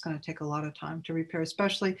realize it's going to take a lot of time to repair,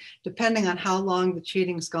 especially depending on how long the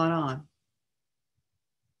cheating's gone on.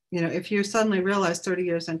 You know, if you suddenly realize 30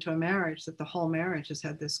 years into a marriage that the whole marriage has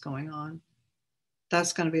had this going on,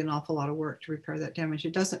 that's going to be an awful lot of work to repair that damage.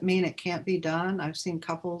 It doesn't mean it can't be done. I've seen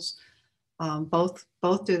couples both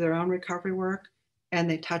do their own recovery work, and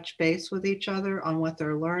they touch base with each other on what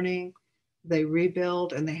they're learning. They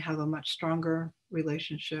rebuild, and they have a much stronger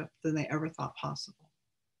relationship than they ever thought possible.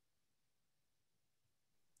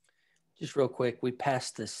 Just real quick, we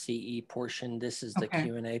passed the CE portion. This is the Okay.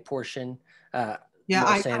 Q&A portion. Yeah,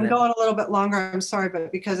 I'm going a little bit longer. I'm sorry,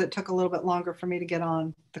 but because it took a little bit longer for me to get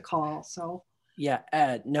on the call. So yeah,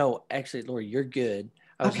 no, actually, Laurie, you're good.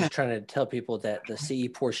 I was okay. just trying to tell people that the CE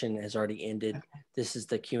portion has already ended. Okay. This is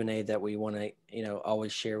the Q&A that we want to,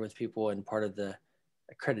 always share with people and part of the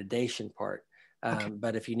accreditation part. Okay.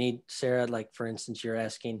 But if you need Sarah, like for instance, you're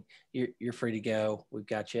asking, you're free to go. We've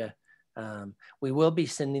got you. We will be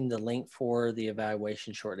sending the link for the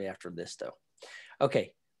evaluation shortly after this, though.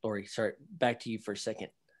 Okay, Laurie, sorry, back to you for a second.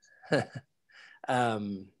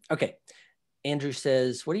 Okay, Andrew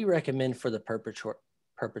says, what do you recommend for the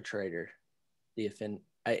perpetrator, the offend?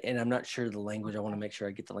 And I'm not sure the language. I want to make sure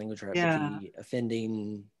I get the language right. Yeah. But the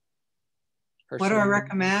offending person. What do I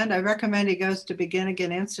recommend? I recommend he goes to Begin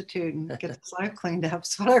Again Institute and gets his life cleaned up.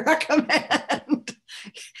 That's what I recommend.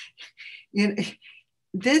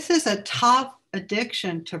 This is a tough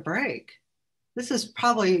addiction to break. This is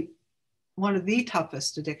probably one of the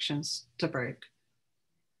toughest addictions to break.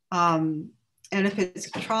 And if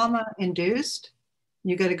it's trauma induced,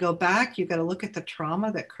 you got to go back. You got to look at the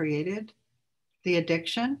trauma that created the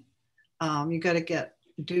addiction. You got to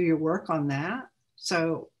do your work on that.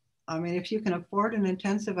 So, I mean, if you can afford an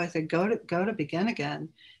intensive, I say go to Begin Again,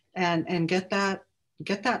 and get that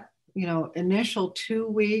initial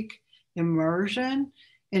 2-week immersion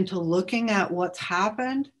into looking at what's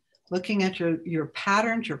happened, looking at your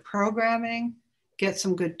patterns, your programming, get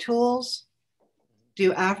some good tools,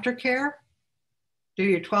 do aftercare, do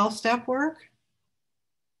your 12-step work.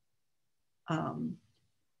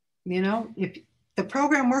 If the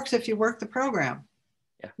program works, if you work the program,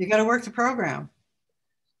 you got to work the program.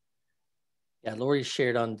 Yeah, Laurie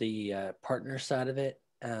shared on the partner side of it.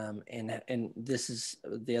 And this is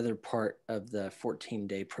the other part of the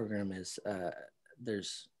 14-day program is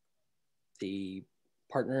there's the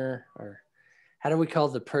partner or how do we call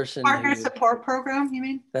the person Partner who, support program, you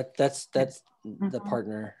mean? that's the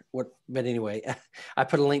partner. But anyway, I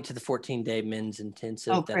put a link to the 14-day men's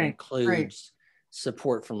intensive Oh, that great, includes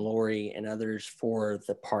support from Laurie and others for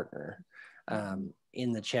the partner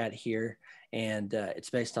in the chat here. And it's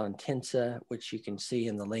based on TENSA, which you can see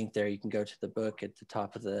in the link there. You can go to the book at the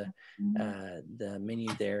top of the menu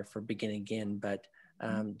there for Begin Again. But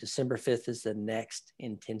December 5th is the next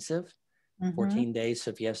intensive, 14 days. So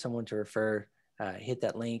if you have someone to refer, hit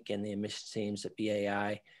that link, and the admissions teams at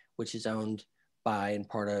BAI, which is owned by and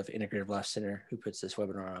part of Integrative Life Center, who puts this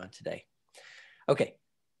webinar on today. Okay.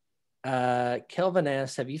 Kelvin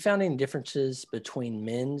asks, have you found any differences between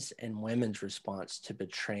men's and women's response to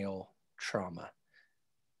betrayal trauma?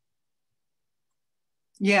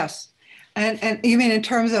 Yes. And you mean in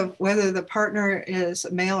terms of whether the partner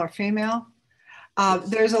is male or female? Yes.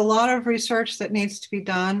 There's a lot of research that needs to be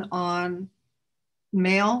done on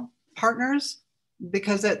male partners,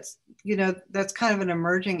 because that's, you know, that's kind of an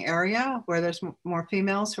emerging area where there's more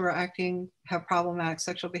females who are have problematic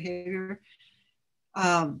sexual behavior.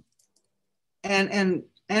 And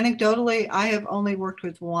anecdotally, I have only worked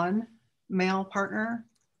with one male partner,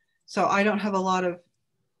 so I don't have a lot of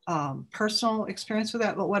personal experience with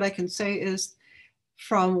that. But what I can say is,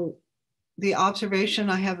 from the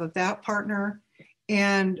observation I have of that partner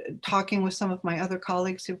and talking with some of my other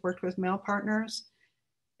colleagues who've worked with male partners,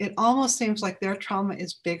 it almost seems like their trauma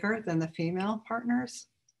is bigger than the female partners.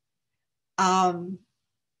 Some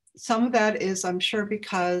of that is, I'm sure,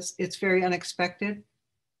 because it's very unexpected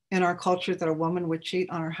in our culture that a woman would cheat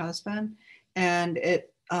on her husband. And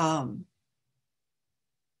it, I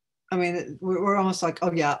mean, we're almost like,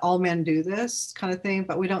 oh yeah, all men do this kind of thing,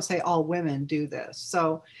 but we don't say all women do this.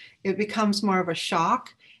 So it becomes more of a shock.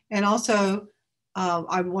 And also,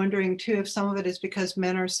 I'm wondering too, if some of it is because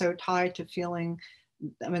men are so tied to feeling,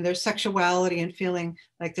 I mean, their sexuality and feeling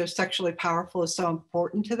like they're sexually powerful is so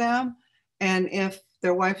important to them. And if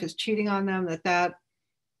their wife is cheating on them, that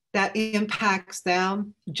impacts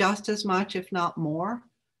them just as much, if not more,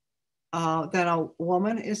 than a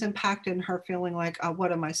woman is impacted in her feeling like,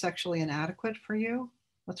 what, am I sexually inadequate for you?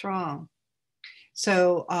 What's wrong?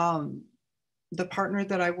 So the partner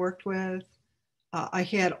that I worked with, I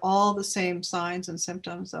had all the same signs and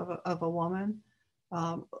symptoms of a woman,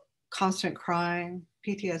 constant crying,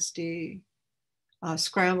 PTSD,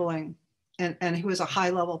 scrambling, and he was a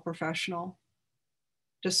high-level professional,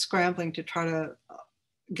 just scrambling to try to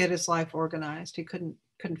get his life organized. He couldn't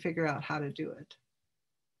figure out how to do it.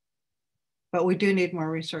 But we do need more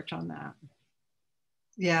research on that.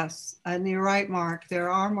 Yes, and you're right, Mark. There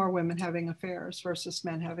are more women having affairs versus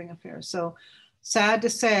men having affairs. So sad to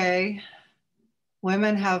say,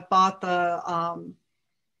 women have bought the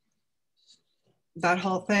that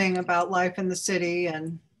whole thing about life in the city,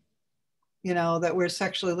 and you know, that we're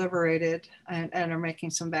sexually liberated, and are making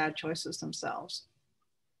some bad choices themselves.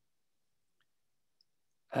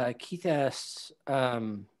 Keith asks,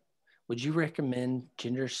 would you recommend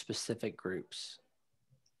gender-specific groups?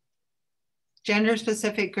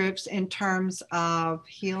 Gender-specific groups in terms of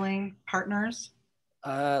healing partners?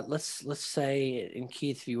 Let's say, and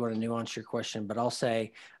Keith, if you want to nuance your question, but I'll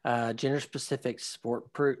say gender-specific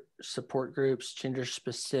support groups,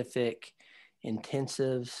 gender-specific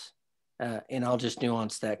intensives, and I'll just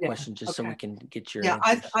nuance that question just so we can get your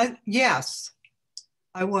answers. Yes,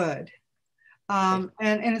 I would. And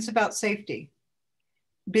it's about safety,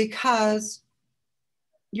 because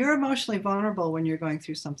you're emotionally vulnerable when you're going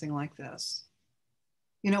through something like this.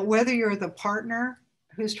 You know, whether you're the partner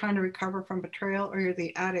who's trying to recover from betrayal, or you're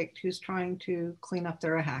the addict who's trying to clean up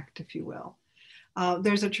their act, if you will.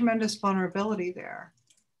 There's a tremendous vulnerability there.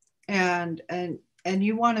 And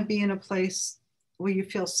you want to be in a place where you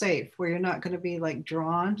feel safe, where you're not going to be like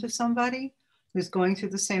drawn to somebody who's going through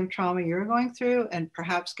the same trauma you're going through, and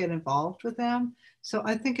perhaps get involved with them. So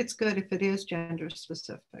I think it's good if it is gender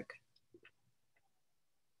specific.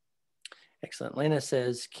 Excellent. Lana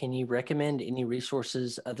says, can you recommend any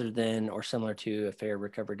resources other than or similar to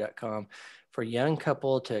affairrecovery.com for a young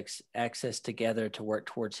couple to access together to work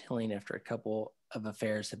towards healing after a couple of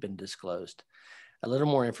affairs have been disclosed? A little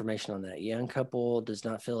more information on that. Young couple does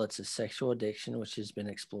not feel it's a sexual addiction, which has been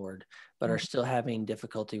explored, but are still having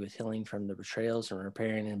difficulty with healing from the betrayals and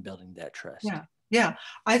repairing and building that trust. Yeah.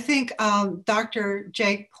 I think Dr.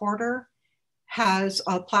 Jake Porter has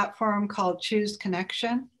a platform called Choose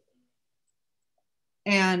Connection.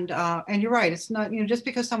 And you're right. It's not, you know, just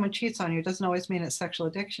because someone cheats on you doesn't always mean it's sexual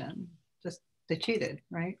addiction. Just they cheated,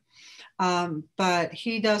 right? But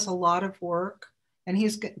he does a lot of work, and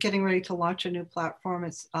he's getting ready to launch a new platform.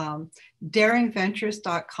 It's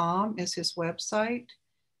daringventures.com is his website.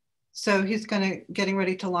 So he's getting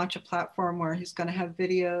ready to launch a platform where he's going to have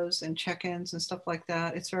videos and check-ins and stuff like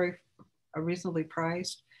that. It's very reasonably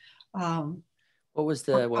priced. What was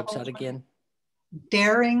the website again?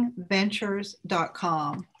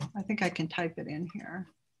 daringventures.com. I think I can type it in here.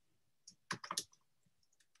 I'm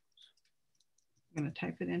going to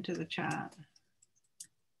type it into the chat.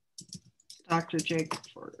 Dr. Jake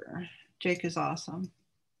Porter. Jake is awesome.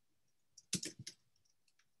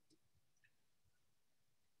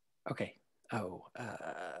 Okay. Oh,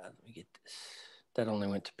 let me get this. That only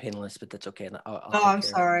went to panelists, but that's okay. I'll Oh, I'm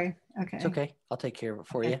sorry. Okay. It's okay. I'll take care of it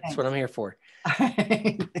for Okay, you. That's what I'm here for. All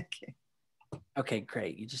right. Okay. Okay,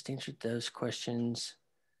 great. You just answered those questions.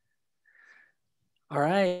 All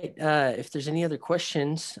right. If there's any other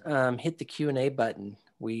questions, hit the Q&A button.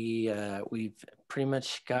 We've pretty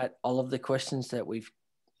much got all of the questions that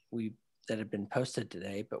that have been posted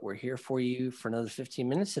today, but we're here for you for another 15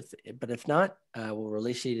 minutes. But if not, we'll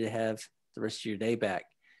release you to have the rest of your day back.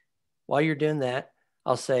 While you're doing that,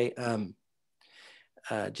 I'll say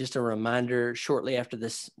just a reminder, shortly after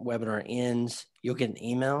this webinar ends, you'll get an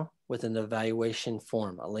email with an evaluation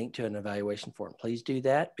form, a link to an evaluation form. Please do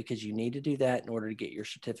that because you need to do that in order to get your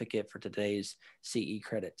certificate for today's CE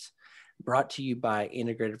credits. Brought to you by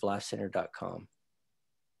integrativelifecenter.com.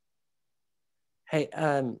 Hey,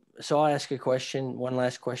 so I'll ask a question, one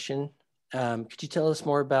last question. Could you tell us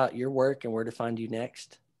more about your work and where to find you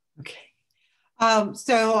next? Okay.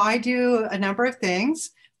 So I do a number of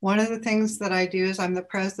things. One of the things that I do is I'm the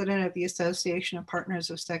president of the Association of Partners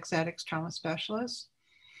of Sex Addicts Trauma Specialists.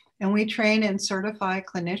 And we train and certify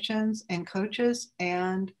clinicians and coaches.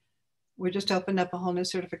 And we just opened up a whole new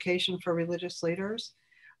certification for religious leaders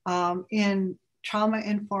in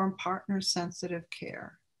trauma-informed partner-sensitive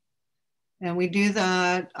care. And we do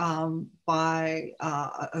that by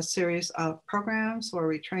a series of programs where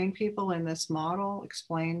we train people in this model,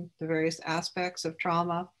 explain the various aspects of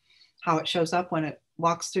trauma, how it shows up when it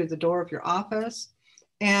walks through the door of your office,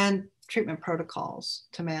 and treatment protocols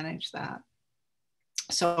to manage that.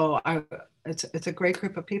 So it's a great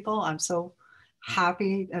group of people. I'm so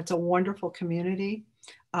happy. It's a wonderful community.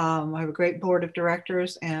 I have a great board of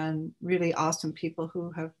directors and really awesome people who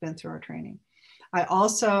have been through our training. I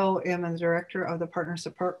also am the director of the Partner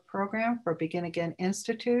Support Program for Begin Again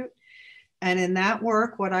Institute. And in that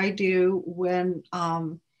work, what I do when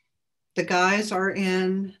the guys are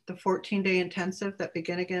in the 14-day intensive that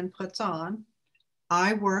Begin Again puts on,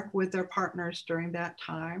 I work with their partners during that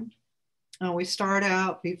time. We start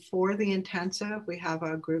out before the intensive. We have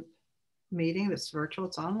a group meeting that's virtual,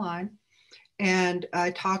 it's online. And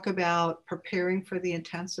I talk about preparing for the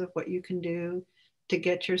intensive, what you can do to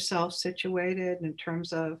get yourself situated in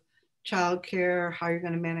terms of childcare, how you're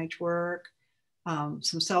going to manage work, some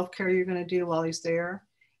self-care you're going to do while he's there.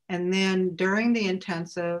 And then during the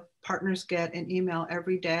intensive, partners get an email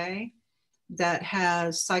every day that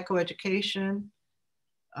has psychoeducation,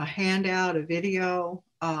 a handout, a video,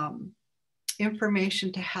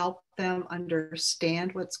 information to help them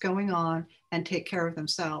understand what's going on and take care of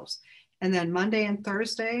themselves. And then Monday and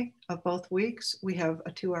Thursday of both weeks, we have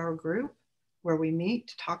a 2-hour group where we meet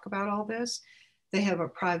to talk about all this. They have a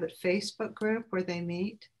private Facebook group where they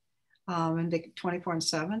meet and they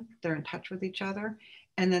 24/7, they're in touch with each other.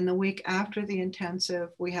 And then the week after the intensive,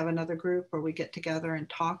 we have another group where we get together and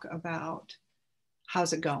talk about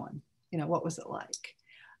how's it going? You know, what was it like?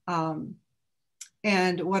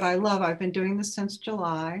 And what I love, I've been doing this since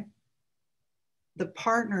July. The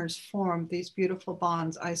partners form these beautiful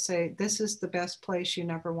bonds. I say, this is the best place you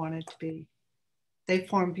never wanted to be. They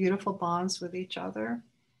form beautiful bonds with each other.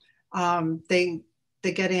 They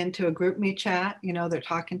get into a group me chat, you know, they're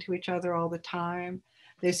talking to each other all the time.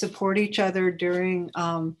 They support each other during,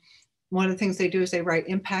 one of the things they do is they write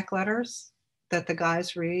impact letters that the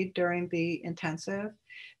guys read during the intensive.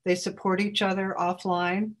 They support each other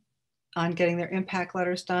offline on getting their impact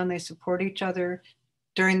letters done. They support each other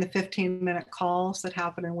during the 15-minute calls that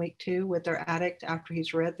happen in week 2 with their addict after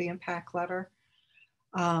he's read the impact letter.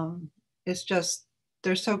 It's just,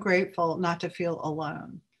 they're so grateful not to feel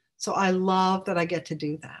alone. So I love that I get to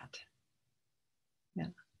do that. Yeah.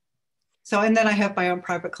 So, and then I have my own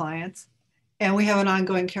private clients and we have an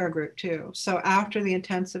ongoing care group too. So after the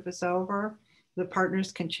intensive is over, the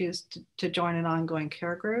partners can choose to join an ongoing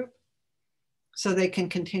care group so they can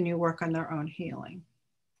continue work on their own healing.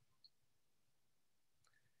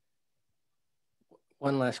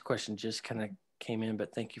 One last question just kind of came in,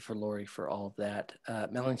 but thank you for Laurie for all of that.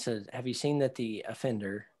 Melanie said, have you seen that the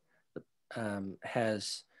offender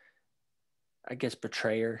has, I guess,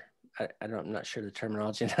 betrayer I'm not sure the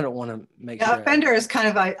terminology, and I don't want to make Yeah, sure. offender is kind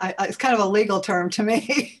of it's kind of a legal term to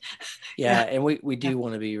me. Yeah, and we do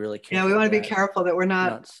want to be really careful. Yeah, we want to be careful that we're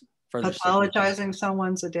not further pathologizing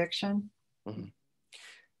someone's addiction.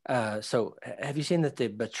 So have you seen that the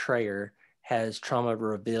betrayer has trauma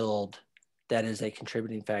revealed that is a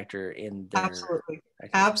contributing factor in their Absolutely.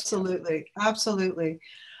 activity? Absolutely. Absolutely.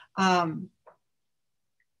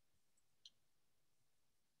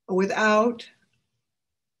 Without,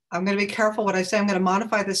 I'm going to be careful what I say. I'm going to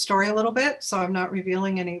modify this story a little bit, so I'm not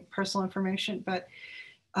revealing any personal information, but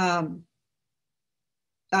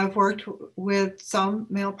I've worked with some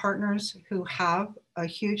male partners who have a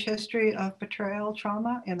huge history of betrayal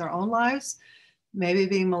trauma in their own lives, maybe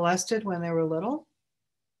being molested when they were little.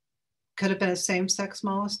 Could have been a same-sex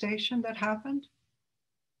molestation that happened.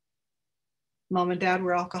 Mom and dad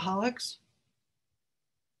were alcoholics.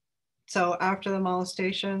 So after the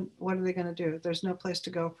molestation, what are they going to do? There's no place to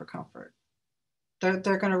go for comfort. They're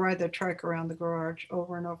going to ride their trike around the garage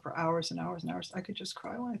over and over for hours and hours and hours. I could just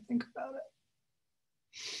cry when I think about it.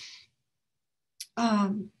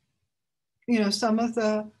 You know, some of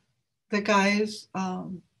the guys,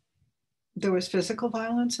 there was physical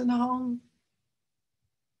violence in the home.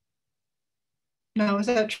 No, is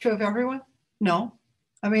that true of everyone? No.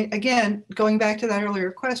 I mean, again, going back to that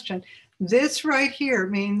earlier question, this right here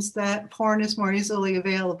means that porn is more easily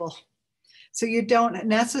available. So you don't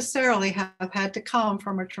necessarily have had to come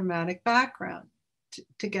from a traumatic background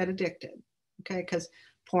to get addicted, okay? Because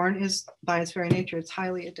porn is, by its very nature, it's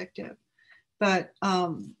highly addictive. But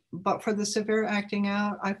for the severe acting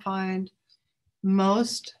out, I find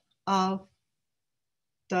most of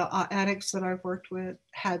the addicts that I've worked with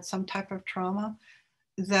had some type of trauma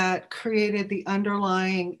that created the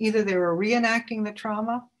underlying, either they were reenacting the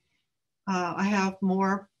trauma. I have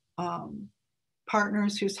more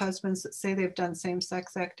partners whose husbands that say they've done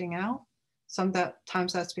same-sex acting out.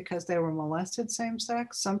 Sometimes that's because they were molested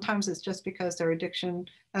same-sex. Sometimes it's just because their addiction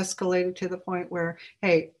escalated to the point where,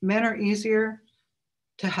 hey, men are easier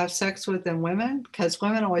to have sex with than women because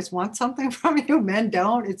women always want something from you. Men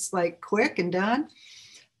don't. It's like quick and done.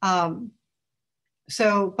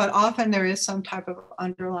 But often there is some type of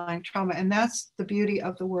underlying trauma, and that's the beauty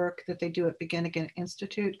of the work that they do at Begin Again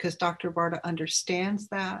Institute, because Dr. Barta understands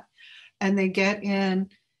that, and they get in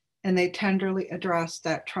and they tenderly address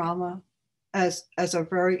that trauma as a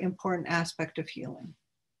very important aspect of healing.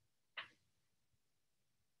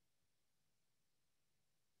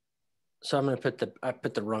 So I'm going to I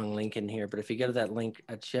put the wrong link in here, but if you go to that link,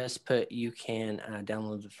 I just put, you can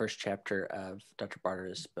download the first chapter of Dr.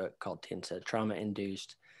 Barter's book called TNSA,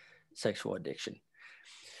 Trauma-Induced Sexual Addiction.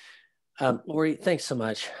 Laurie, thanks so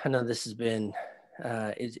much. I know this has been,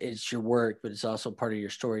 it's your work, but it's also part of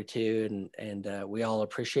your story too. And we all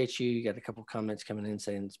appreciate you. You got a couple comments coming in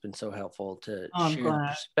saying it's been so helpful to share the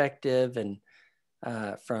perspective and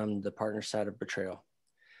from the partner side of betrayal.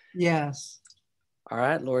 Yes. All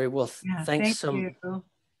right, Laurie. Well, yeah, thanks so much.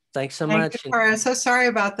 I'm so sorry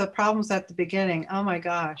about the problems at the beginning. Oh my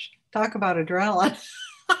gosh. Talk about adrenaline.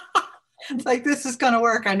 It's like, this is going to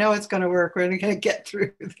work. I know it's going to work. We're going to get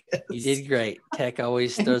through this. You did great. Tech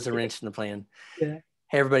always throws a wrench in the plan. Yeah.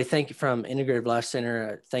 Hey, everybody. Thank you from Integrative Life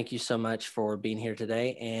Center. Thank you so much for being here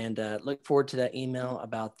today. And look forward to that email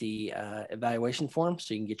about the evaluation form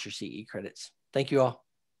so you can get your CE credits. Thank you all.